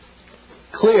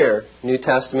clear New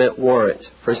Testament warrant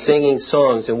for singing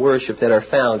songs and worship that are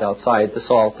found outside the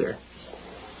Psalter.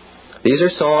 These are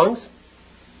songs.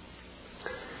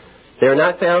 They are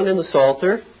not found in the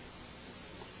Psalter,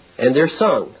 and they're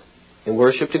sung in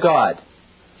worship to God.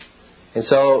 And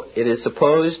so it is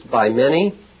supposed by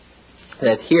many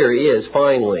that here is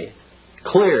finally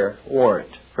clear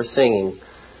warrant for singing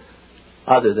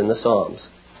other than the Psalms.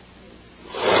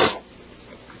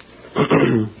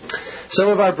 Some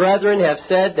of our brethren have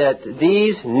said that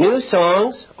these new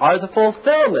songs are the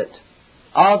fulfillment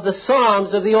of the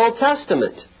Psalms of the Old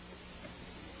Testament.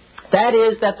 That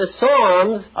is, that the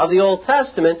Psalms of the Old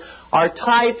Testament are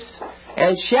types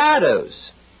and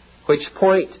shadows which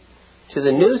point to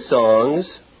the new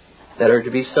songs that are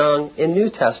to be sung in New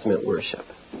Testament worship.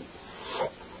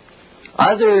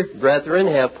 Other brethren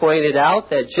have pointed out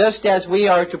that just as we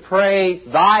are to pray,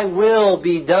 "Thy will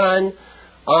be done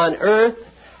on earth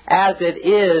as it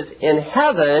is in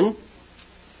heaven,"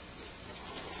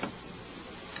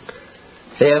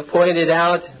 they have pointed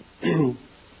out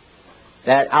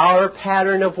that our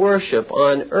pattern of worship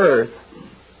on earth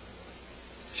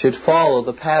should follow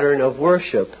the pattern of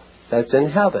worship that's in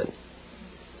heaven.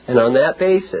 And on that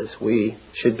basis, we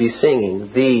should be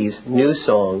singing these new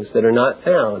songs that are not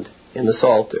found in the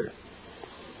Psalter.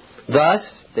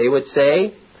 Thus, they would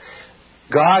say,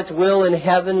 God's will in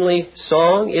heavenly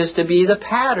song is to be the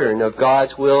pattern of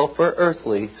God's will for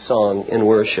earthly song and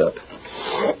worship.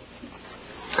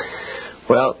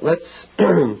 Well, let's,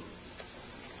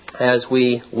 as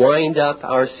we wind up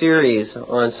our series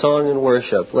on song and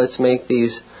worship, let's make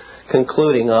these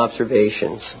concluding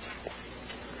observations.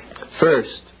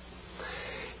 First,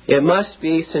 it must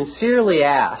be sincerely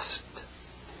asked,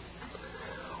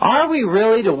 are we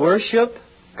really to worship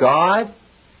God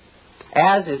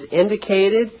as is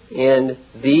indicated in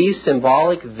these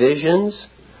symbolic visions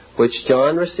which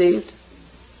John received?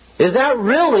 Is that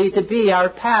really to be our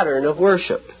pattern of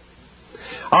worship?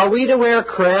 Are we to wear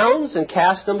crowns and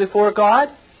cast them before God,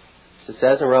 as it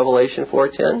says in Revelation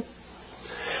 4:10?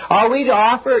 Are we to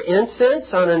offer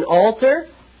incense on an altar,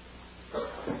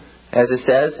 as it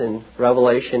says in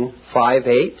Revelation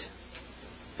 5:8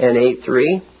 and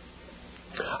 8:3?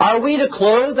 Are we to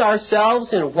clothe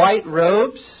ourselves in white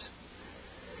robes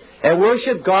and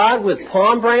worship God with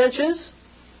palm branches,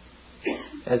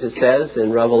 as it says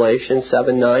in Revelation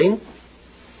 7:9?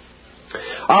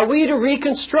 Are we to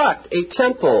reconstruct a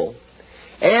temple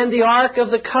and the Ark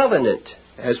of the Covenant,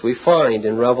 as we find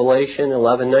in Revelation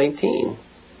 11:19?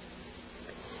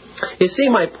 You see,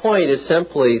 my point is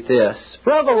simply this.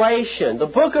 Revelation, the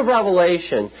book of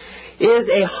Revelation, is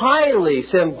a highly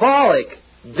symbolic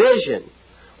vision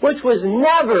which was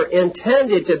never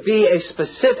intended to be a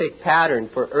specific pattern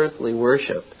for earthly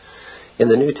worship in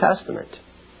the New Testament.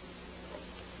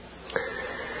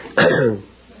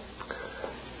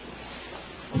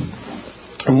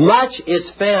 Much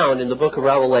is found in the book of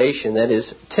Revelation that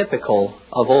is typical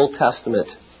of Old Testament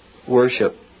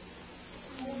worship.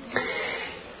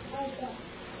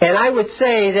 And I would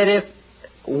say that if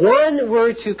one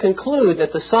were to conclude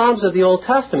that the Psalms of the Old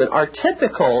Testament are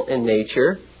typical in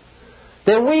nature,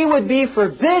 then we would be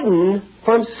forbidden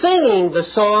from singing the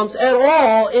Psalms at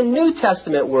all in New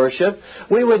Testament worship.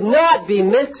 We would not be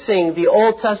mixing the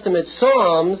Old Testament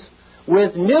Psalms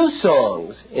with new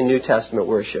songs in New Testament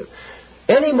worship,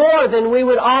 any more than we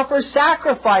would offer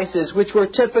sacrifices which were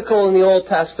typical in the Old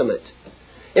Testament.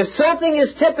 If something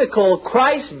is typical,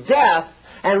 Christ's death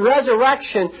and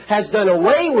resurrection has done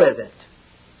away with it.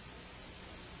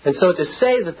 And so to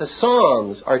say that the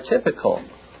Psalms are typical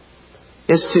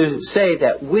is to say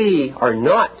that we are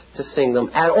not to sing them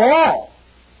at all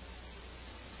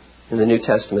in the New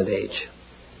Testament age.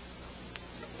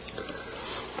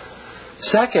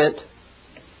 Second,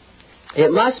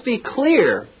 it must be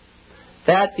clear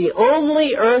that the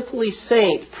only earthly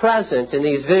saint present in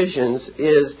these visions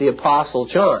is the Apostle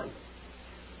John.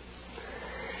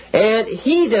 And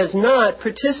he does not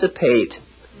participate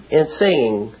in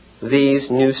singing these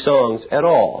new songs at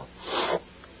all.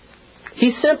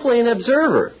 He's simply an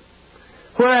observer.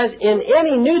 Whereas in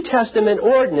any New Testament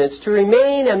ordinance, to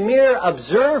remain a mere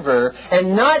observer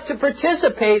and not to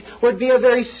participate would be a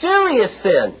very serious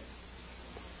sin.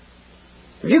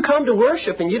 If you come to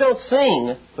worship and you don't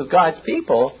sing with God's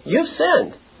people, you've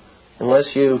sinned.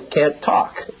 Unless you can't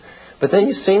talk. But then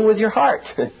you sing with your heart.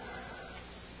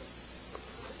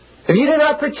 If you do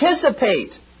not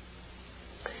participate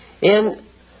in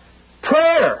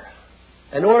prayer,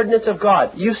 an ordinance of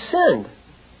God, you've sinned.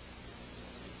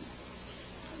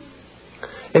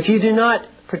 If you do not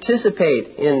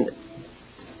participate in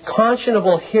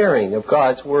conscionable hearing of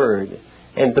God's Word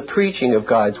and the preaching of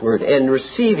God's Word and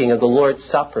receiving of the Lord's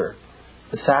Supper,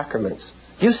 the sacraments,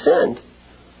 you've sinned.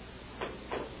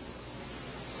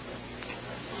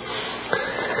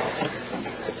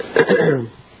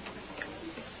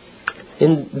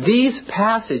 In these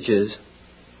passages,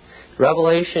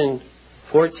 Revelation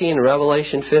 14 and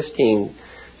Revelation 15,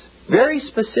 very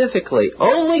specifically,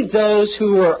 only those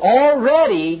who were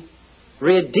already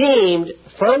redeemed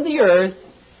from the earth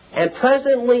and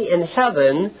presently in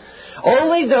heaven,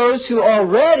 only those who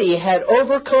already had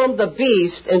overcome the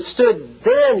beast and stood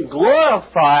then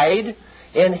glorified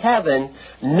in heaven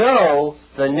know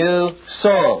the new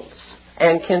songs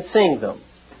and can sing them.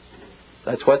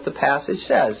 That's what the passage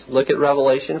says. Look at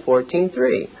Revelation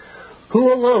 14:3.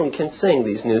 Who alone can sing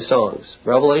these new songs?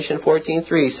 Revelation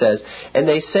 14:3 says, "And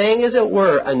they sang as it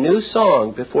were a new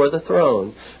song before the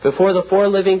throne, before the four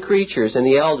living creatures and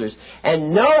the elders.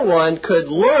 And no one could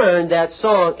learn that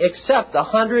song except the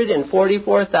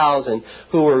 144,000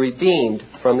 who were redeemed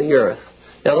from the earth."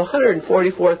 Now the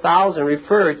 144,000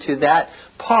 referred to that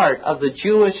part of the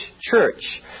Jewish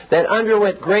church that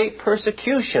underwent great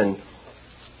persecution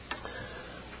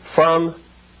from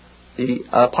the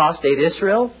apostate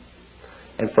Israel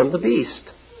and from the beast,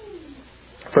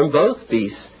 from both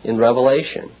beasts in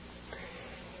Revelation,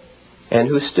 and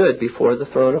who stood before the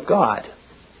throne of God.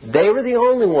 They were the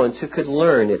only ones who could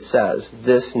learn, it says,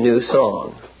 this new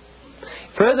song.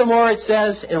 Furthermore, it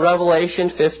says in Revelation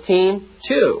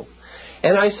 15:2,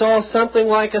 "And I saw something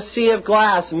like a sea of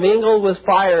glass mingled with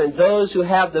fire, and those who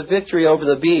have the victory over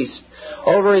the beast,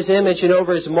 over his image and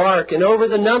over his mark, and over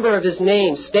the number of his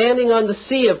name, standing on the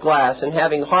sea of glass and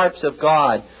having harps of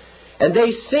God. And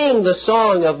they sing the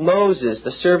song of Moses,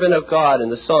 the servant of God,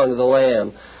 and the song of the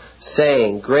Lamb,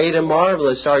 saying, Great and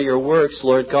marvelous are your works,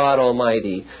 Lord God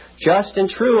Almighty. Just and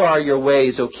true are your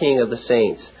ways, O King of the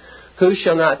saints. Who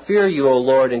shall not fear you, O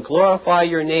Lord, and glorify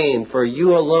your name, for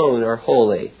you alone are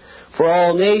holy. For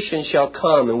all nations shall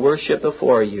come and worship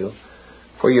before you,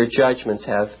 for your judgments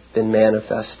have been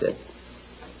manifested."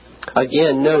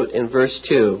 Again, note in verse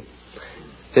 2,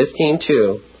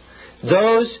 15:2,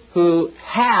 those who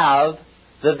have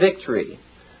the victory,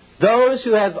 those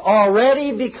who have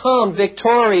already become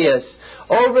victorious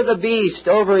over the beast,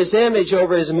 over his image,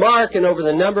 over his mark, and over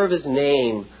the number of his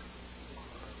name,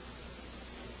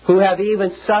 who have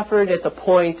even suffered at the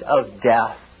point of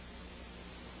death.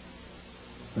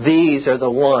 These are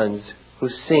the ones who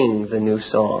sing the new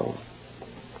song.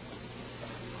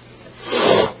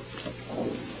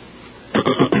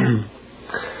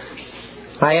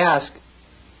 I ask,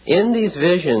 in these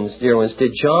visions, dear ones,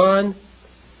 did John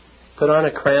put on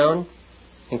a crown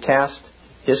and cast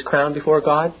his crown before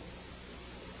God?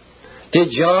 Did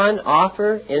John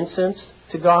offer incense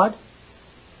to God?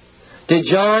 Did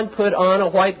John put on a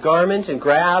white garment and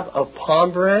grab a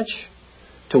palm branch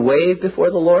to wave before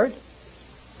the Lord?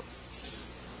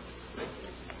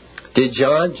 Did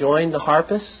John join the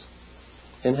harpists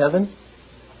in heaven?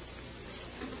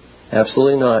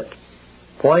 Absolutely not.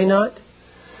 Why not?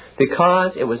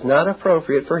 Because it was not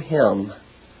appropriate for him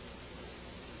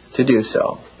to do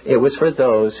so. It was for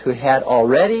those who had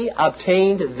already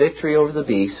obtained victory over the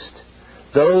beast,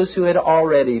 those who had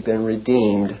already been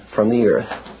redeemed from the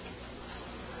earth.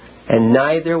 And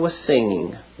neither was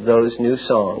singing those new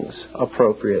songs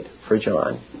appropriate for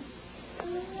John.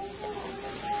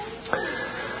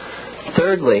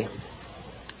 Thirdly,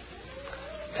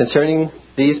 concerning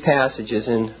these passages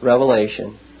in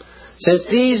Revelation, since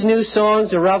these new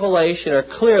songs in Revelation are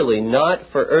clearly not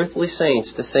for earthly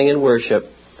saints to sing and worship,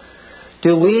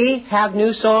 do we have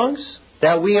new songs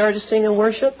that we are to sing and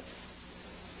worship?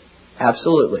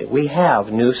 Absolutely. We have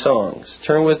new songs.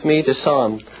 Turn with me to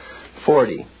Psalm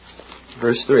 40,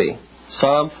 verse 3.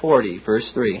 Psalm 40,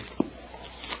 verse 3.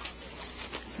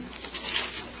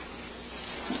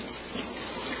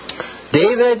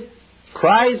 David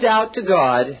cries out to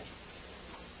God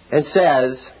and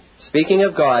says, speaking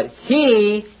of God,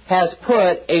 He has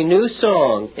put a new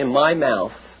song in my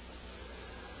mouth.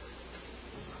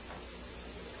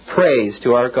 Praise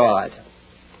to our God.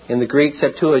 In the Greek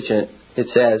Septuagint, it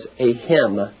says, a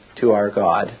hymn to our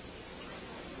God.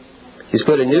 He's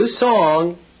put a new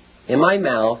song in my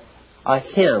mouth, a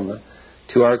hymn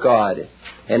to our God.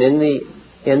 And in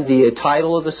the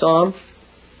title of the psalm,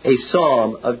 a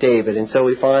psalm of David. And so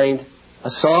we find a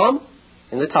psalm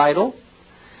in the title.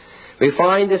 We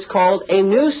find this called a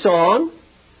new song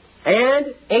and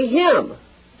a hymn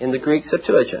in the Greek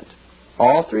Septuagint.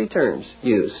 All three terms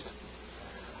used.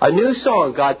 A new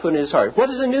song God put in his heart.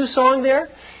 What is a new song there?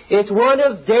 It's one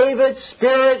of David's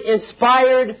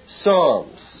Spirit-inspired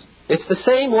psalms. It's the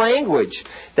same language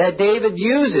that David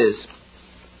uses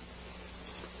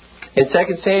in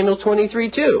 2 Samuel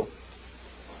 23:2.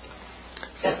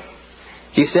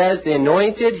 He says the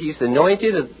anointed, he's the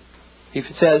anointed of, he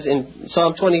says in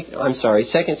 2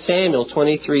 Samuel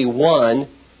 23:1,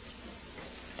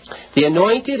 the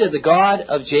anointed of the God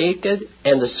of Jacob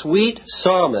and the sweet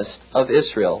psalmist of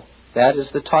Israel. That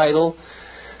is the title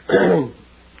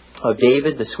of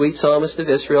David, the sweet psalmist of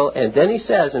Israel. And then he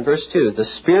says in verse 2, the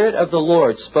Spirit of the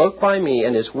Lord spoke by me,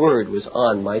 and his word was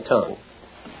on my tongue.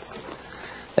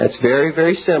 That's very,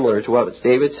 very similar to what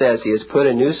David says. He has put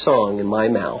a new song in my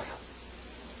mouth.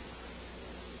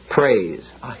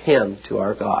 Praise, a hymn to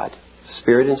our God.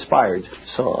 Spirit-inspired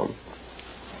psalm.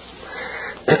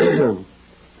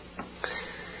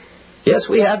 Yes,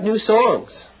 we have new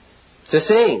songs to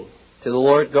sing to the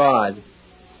Lord God.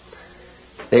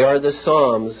 They are the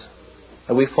psalms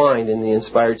that we find in the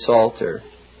inspired Psalter.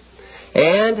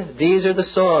 And these are the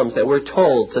psalms that we're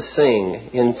told to sing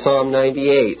in Psalm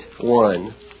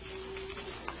 98:1,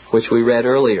 which we read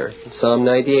earlier. Psalm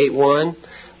 98:1,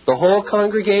 the whole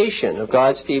congregation of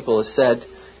God's people is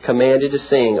commanded to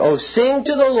sing, "Oh, sing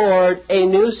to the Lord a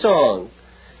new song,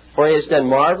 for he has done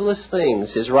marvelous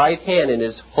things. His right hand and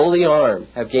his holy arm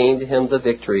have gained him the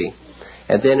victory."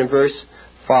 And then in verse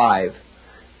 5,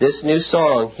 this new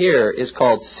song here is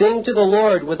called "Sing to the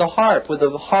Lord with the harp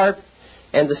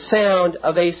and the sound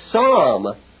of a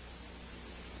psalm.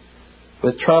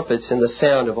 With trumpets and the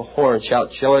sound of a horn,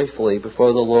 shout joyfully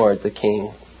before the Lord the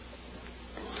King."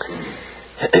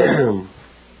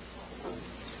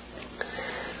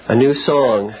 A new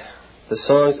song, the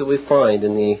songs that we find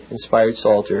in the inspired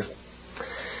Psalter.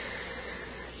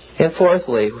 And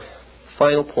fourthly,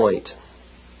 final point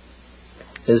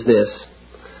is this.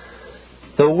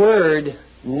 The word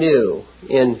new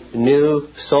in new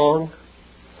song,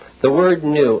 the word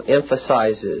new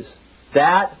emphasizes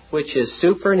that which is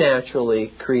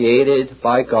supernaturally created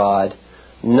by God,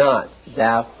 not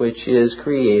that which is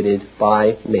created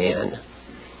by man.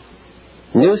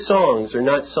 New songs are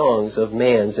not songs of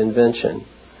man's invention.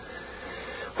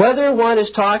 Whether one is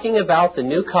talking about the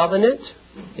new covenant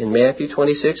in Matthew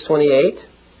 26:28,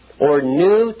 or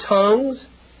new tongues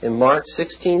in Mark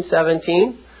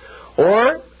 16:17,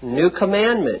 or new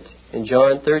commandment in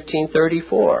John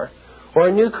 13:34, or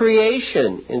a new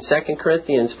creation in 2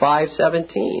 Corinthians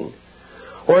 5:17,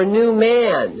 or a new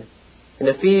man in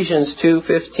Ephesians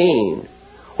 2:15,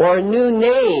 or a new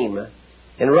name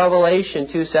in Revelation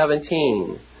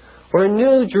 2:17, or a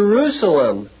new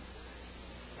Jerusalem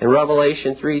in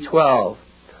Revelation 3:12,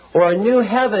 or a new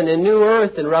heaven and new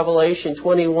earth in Revelation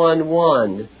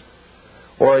 21:1,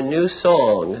 or a new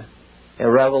song in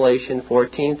Revelation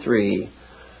 14:3.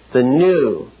 The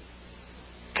new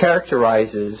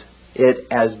characterizes it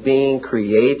as being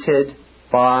created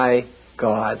by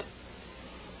God.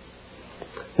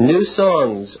 New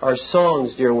songs are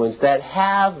songs, dear ones, that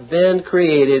have been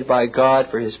created by God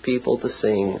for His people to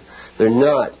sing. They're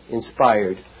not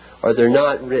inspired, or they're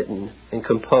not written and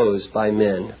composed by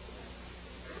men.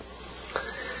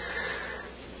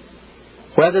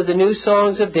 Whether the new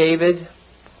songs of David,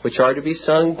 which are to be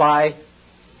sung by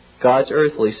God's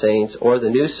earthly saints, or the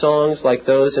new songs like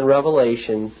those in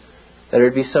Revelation that are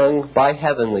to be sung by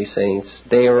heavenly saints,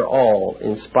 they are all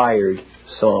inspired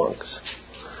songs.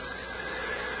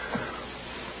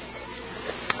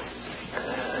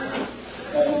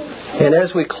 And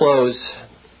as we close,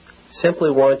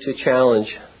 simply want to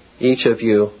challenge each of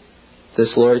you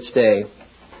this Lord's Day.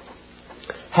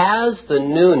 Has the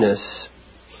newness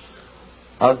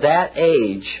of that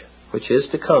age which is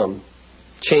to come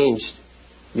changed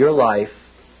your life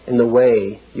in the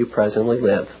way you presently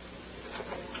live?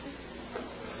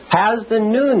 Has the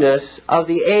newness of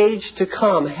the age to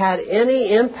come had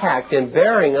any impact and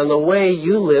bearing on the way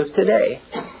you live today?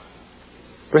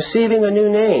 Receiving a new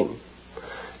name,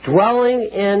 dwelling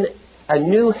in a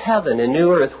new heaven, a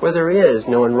new earth where there is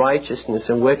no unrighteousness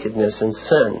and wickedness and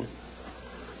sin,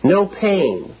 no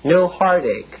pain, no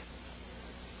heartache,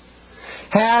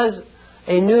 has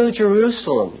a new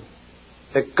Jerusalem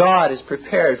that God has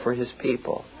prepared for His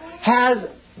people. Has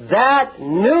that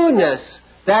newness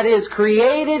that is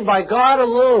created by God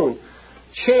alone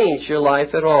changed your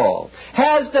life at all?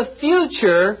 Has the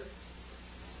future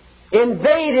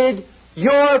invaded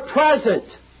your present?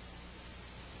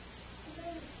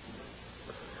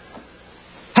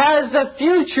 Has the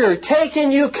future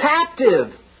taken you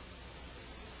captive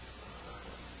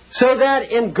so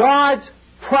that in God's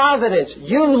providence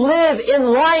you live in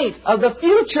light of the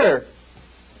future?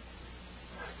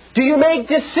 Do you make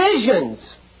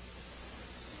decisions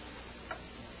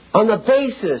on the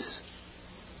basis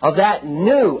of that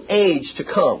new age to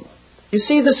come? You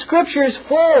see, the Scripture is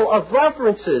full of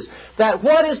references that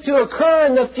what is to occur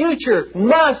in the future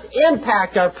must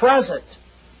impact our present.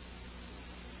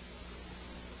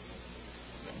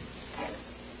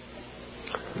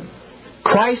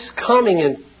 Christ's coming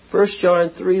in 1 John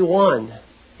 3:1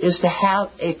 is to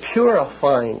have a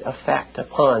purifying effect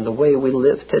upon the way we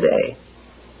live today.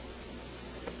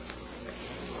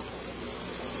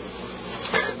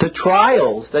 The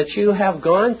trials that you have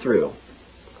gone through,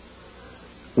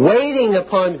 waiting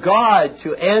upon God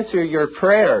to answer your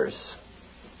prayers,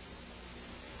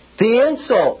 the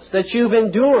insults that you've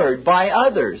endured by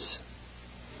others,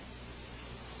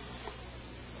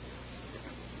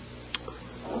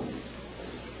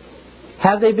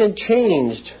 have they been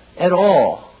changed at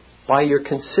all by your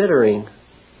considering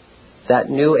that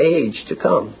new age to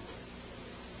come?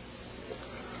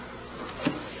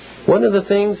 One of the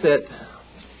things that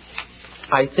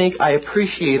I think I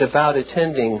appreciate about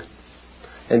attending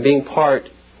and being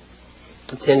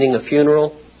attending a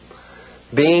funeral,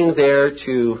 being there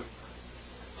to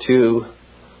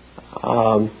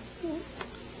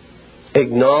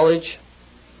acknowledge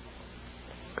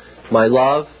my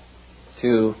love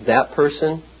to that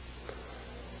person,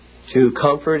 to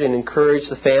comfort and encourage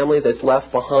the family that's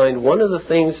left behind. One of the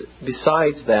things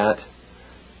besides that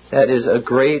is a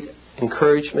great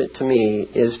encouragement to me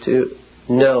is to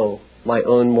know my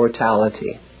own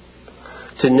mortality.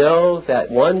 To know that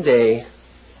one day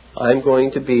I'm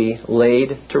going to be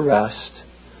laid to rest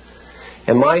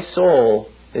and my soul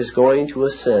is going to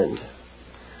ascend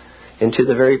into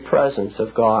the very presence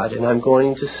of God, and I'm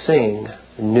going to sing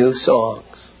new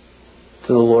songs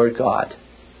to the Lord God.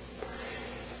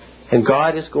 And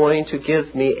God is going to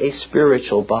give me a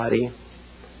spiritual body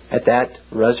at that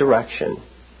resurrection.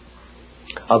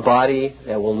 A body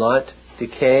that will not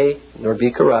decay nor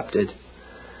be corrupted.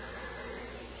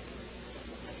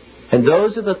 And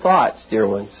those are the thoughts, dear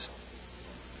ones,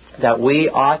 that we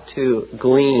ought to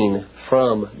glean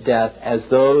from death as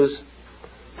those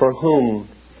for whom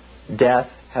death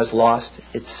has lost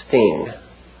its sting.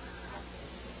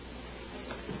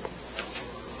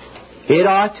 It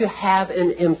ought to have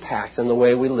an impact on the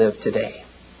way we live today.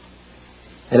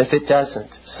 And if it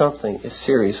doesn't, something is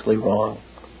seriously wrong.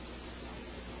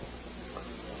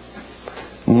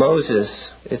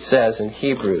 Moses, it says in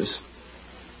Hebrews,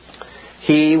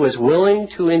 he was willing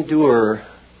to endure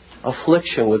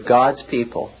affliction with God's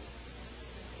people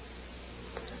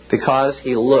because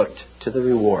he looked to the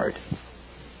reward.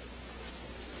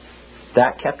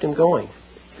 That kept him going.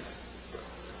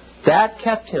 That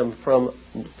kept him from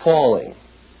falling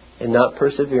and not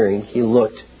persevering. He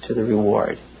looked to the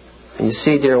reward. And you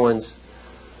see, dear ones,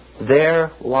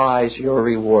 there lies your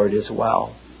reward as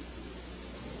well.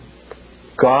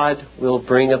 God will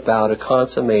bring about a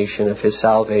consummation of His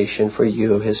salvation for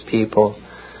you, His people.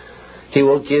 He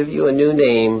will give you a new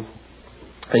name,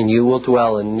 and you will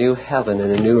dwell in a new heaven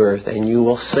and a new earth, and you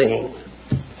will sing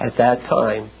at that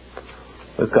time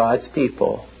with God's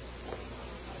people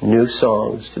new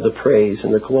songs to the praise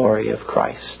and the glory of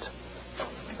Christ.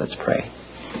 Let's pray.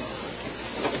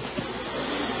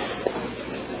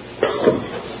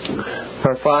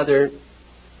 Our Father,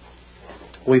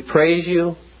 we praise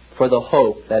You for the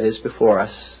hope that is before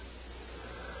us.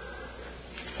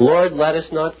 Lord, let us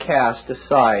not cast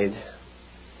aside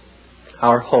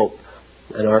our hope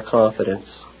and our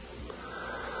confidence.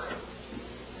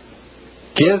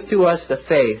 Give to us the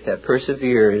faith that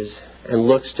perseveres and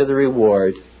looks to the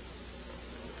reward,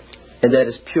 and that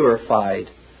is purified,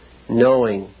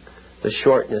 knowing the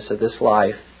shortness of this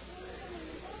life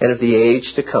and of the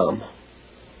age to come.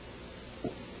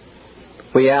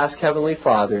 We ask, Heavenly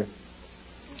Father,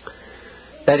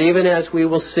 that even as we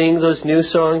will sing those new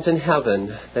songs in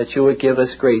heaven, that You would give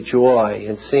us great joy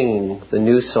in singing the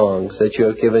new songs that You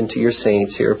have given to Your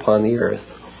saints here upon the earth.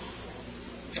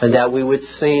 And that we would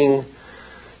sing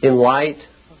in light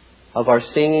of our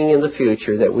singing in the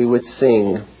future, that we would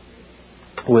sing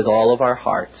with all of our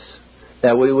hearts,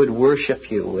 that we would worship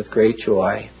You with great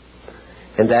joy.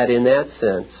 and that in that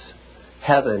sense,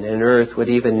 heaven and earth would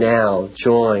even now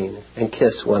join and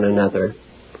kiss one another.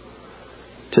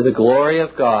 To the glory of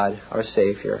God, our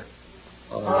Savior.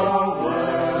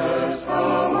 Amen.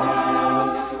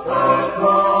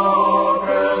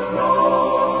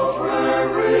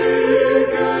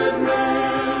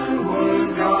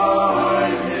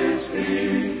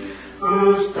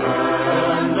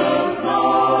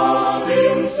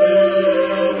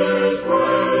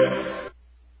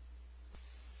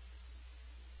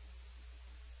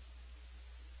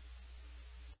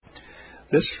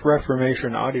 This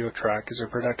Reformation audio track is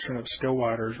a production of Still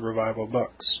Waters Revival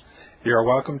Books. You are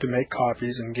welcome to make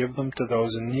copies and give them to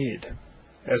those in need.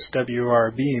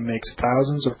 SWRB makes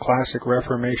thousands of classic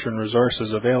Reformation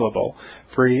resources available,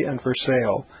 free and for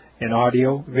sale, in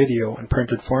audio, video, and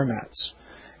printed formats.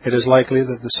 It is likely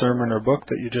that the sermon or book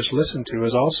that you just listened to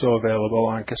is also available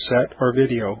on cassette or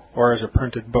video, or as a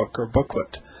printed book or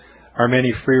booklet. Our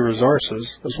many free resources,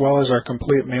 as well as our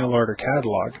complete mail-order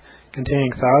catalog,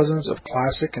 containing thousands of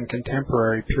classic and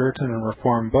contemporary Puritan and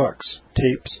Reformed books,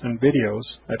 tapes, and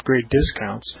videos at great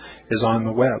discounts, is on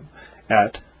the web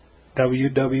at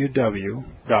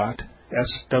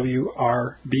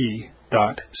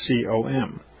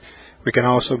www.swrb.com. We can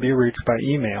also be reached by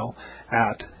email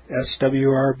at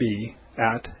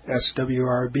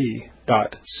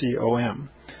swrb@swrb.com,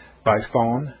 by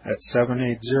phone at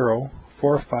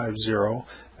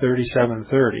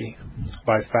 780-450-3730,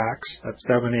 by fax at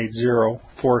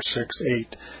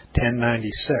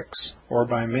 780-468-1096, or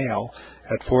by mail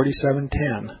at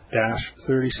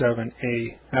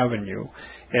 4710-37A Avenue,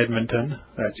 Edmonton,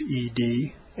 that's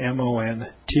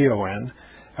Edmonton,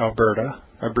 Alberta,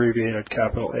 abbreviated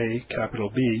capital A, capital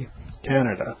B,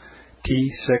 Canada,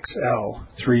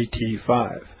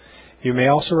 T6L3T5. You may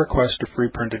also request a free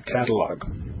printed catalog.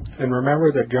 And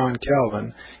remember that John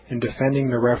Calvin, in defending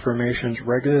the Reformation's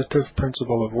regulative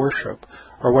principle of worship,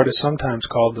 or what is sometimes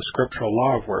called the scriptural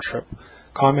law of worship,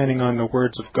 commenting on the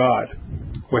words of God,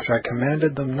 which I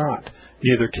commanded them not,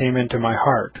 neither came into my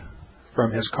heart,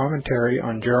 from his commentary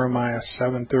on Jeremiah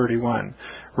 7:31,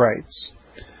 writes,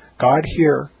 God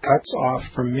here cuts off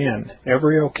from men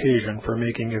every occasion for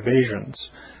making evasions,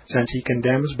 since he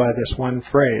condemns by this one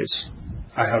phrase,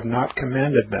 I have not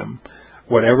commanded them,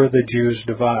 whatever the Jews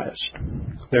devised.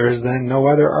 There is then no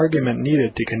other argument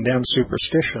needed to condemn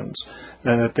superstitions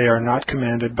than that they are not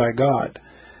commanded by God.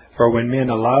 For when men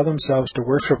allow themselves to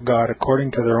worship God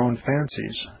according to their own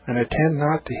fancies, and attend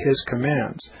not to his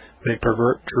commands, they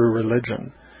pervert true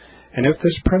religion. And if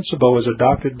this principle was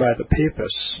adopted by the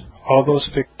papists, all those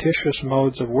fictitious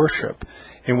modes of worship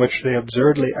in which they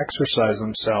absurdly exercise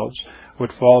themselves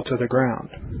would fall to the ground.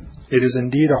 It is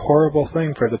indeed a horrible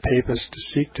thing for the papists to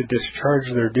seek to discharge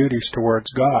their duties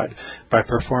towards God by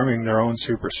performing their own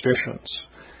superstitions.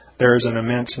 There is an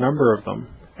immense number of them,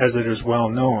 as it is well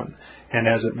known, and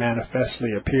as it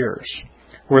manifestly appears.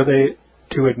 Were they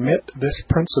to admit this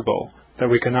principle, that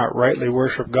we cannot rightly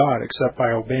worship God except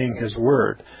by obeying his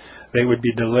word, they would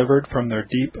be delivered from their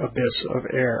deep abyss of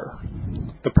error.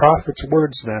 The prophet's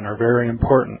words, then, are very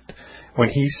important, when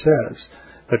he says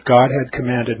that God had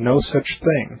commanded no such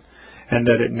thing, and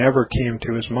that it never came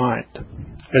to his mind,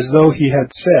 as though he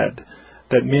had said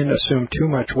that men assume too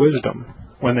much wisdom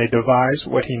when they devise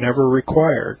what he never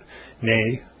required,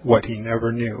 nay, what he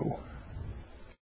never knew.